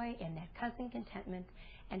joy and that cousin contentment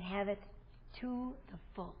and have it to the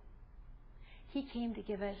full. He came to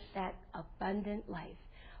give us that abundant life.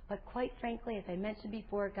 But quite frankly, as I mentioned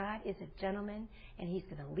before, God is a gentleman and He's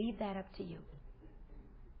going to leave that up to you.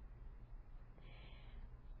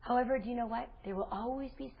 However, do you know what? There will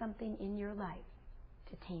always be something in your life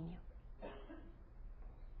to tame you.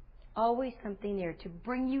 Always something there to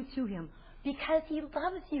bring you to Him because He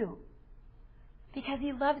loves you. Because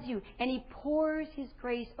He loves you and He pours His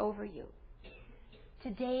grace over you.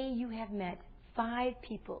 Today you have met 5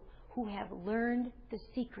 people who have learned the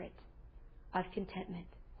secret of contentment.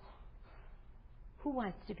 Who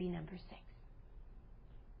wants to be number 6?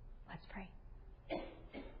 Let's pray.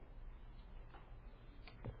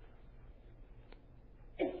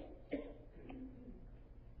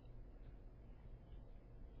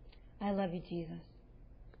 I love you, Jesus.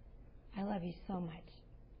 I love you so much.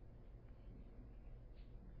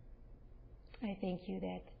 I thank you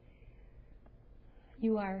that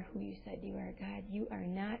you are who you said you are, God. You are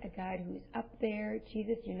not a God who's up there.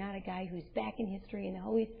 Jesus, you're not a guy who's back in history, and the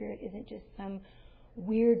Holy Spirit isn't just some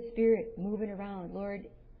weird spirit moving around. Lord,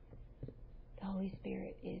 the Holy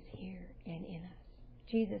Spirit is here and in us.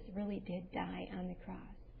 Jesus really did die on the cross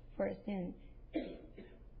for our sins.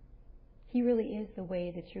 He really is the way,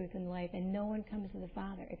 the truth, and the life, and no one comes to the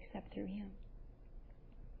Father except through Him.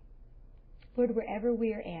 Lord, wherever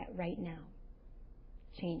we are at right now,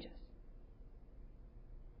 change us.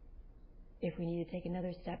 If we need to take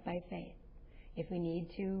another step by faith, if we need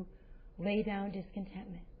to lay down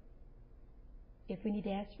discontentment, if we need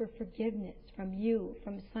to ask for forgiveness from you,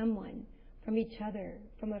 from someone, from each other,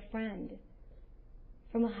 from a friend,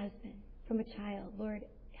 from a husband, from a child, Lord,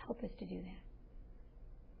 help Help us to do that.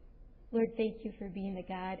 Lord, thank you for being the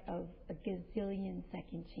God of a gazillion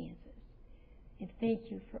second chances. And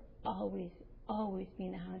thank you for always, always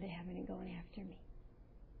being the hound of heaven and going after me.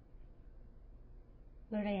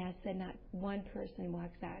 Lord, I ask that not one person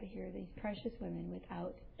walks out of here, these precious women,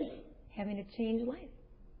 without having a changed life.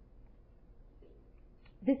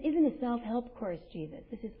 This isn't a self-help course, Jesus.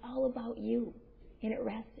 This is all about you, and it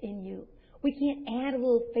rests in you. We can't add a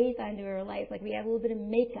little faith onto our life like we add a little bit of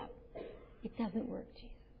makeup. It doesn't work, Jesus.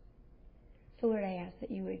 So, Lord, I ask that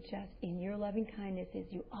you would just, in your loving kindness, as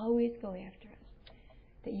you always go after us,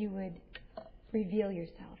 that you would reveal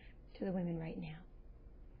yourself to the women right now.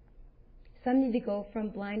 Some need to go from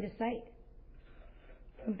blind to sight.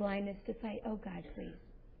 From blindness to sight. Oh, God, please.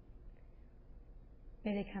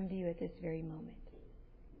 May they come to you at this very moment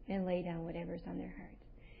and lay down whatever's on their hearts.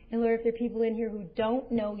 And Lord, if there are people in here who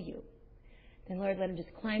don't know you, then Lord, let them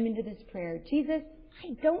just climb into this prayer. Jesus,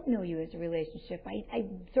 I don't know you as a relationship. I've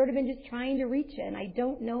sort of been just trying to reach you, and I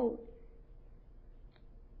don't know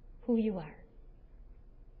who you are.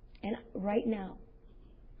 And right now,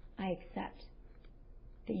 I accept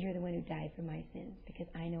that you're the one who died for my sins, because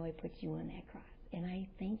I know I put you on that cross. And I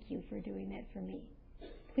thank you for doing that for me.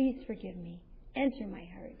 Please forgive me. Enter my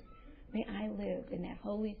heart. May I live in that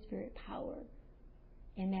Holy Spirit power,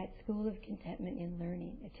 in that school of contentment and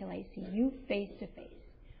learning until I see you face to face.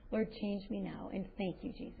 Lord, change me now, and thank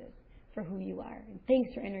you, Jesus, for who you are. And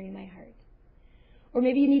thanks for entering my heart. Or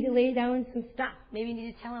maybe you need to lay down some stuff. Maybe you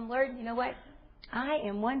need to tell him, Lord, you know what? I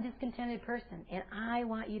am one discontented person, and I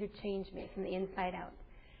want you to change me from the inside out.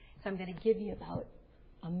 So I'm going to give you about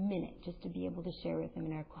a minute just to be able to share with him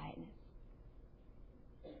in our quietness.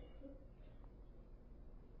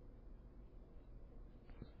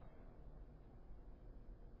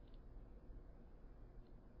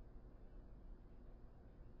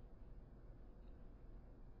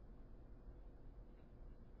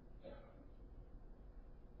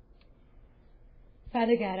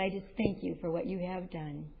 Father God, I just thank you for what you have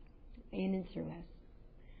done in and through us.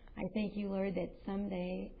 I thank you, Lord, that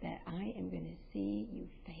someday that I am going to see you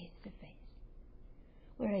face to face.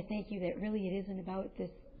 Lord, I thank you that really it isn't about this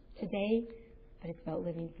today, but it's about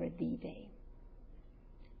living for the day.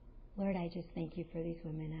 Lord, I just thank you for these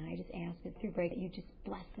women, and I just ask that through break that you just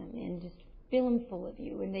bless them and just fill them full of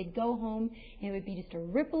you, and they'd go home and it would be just a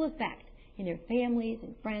ripple effect in their families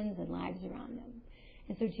and friends and lives around them.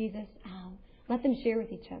 And so, Jesus, let them share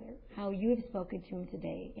with each other how you have spoken to them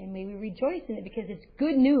today. And may we rejoice in it, because it's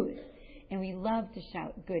good news. And we love to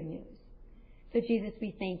shout good news. So, Jesus,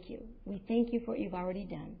 we thank you. We thank you for what you've already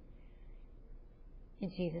done.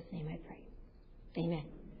 In Jesus' name I pray.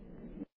 Amen.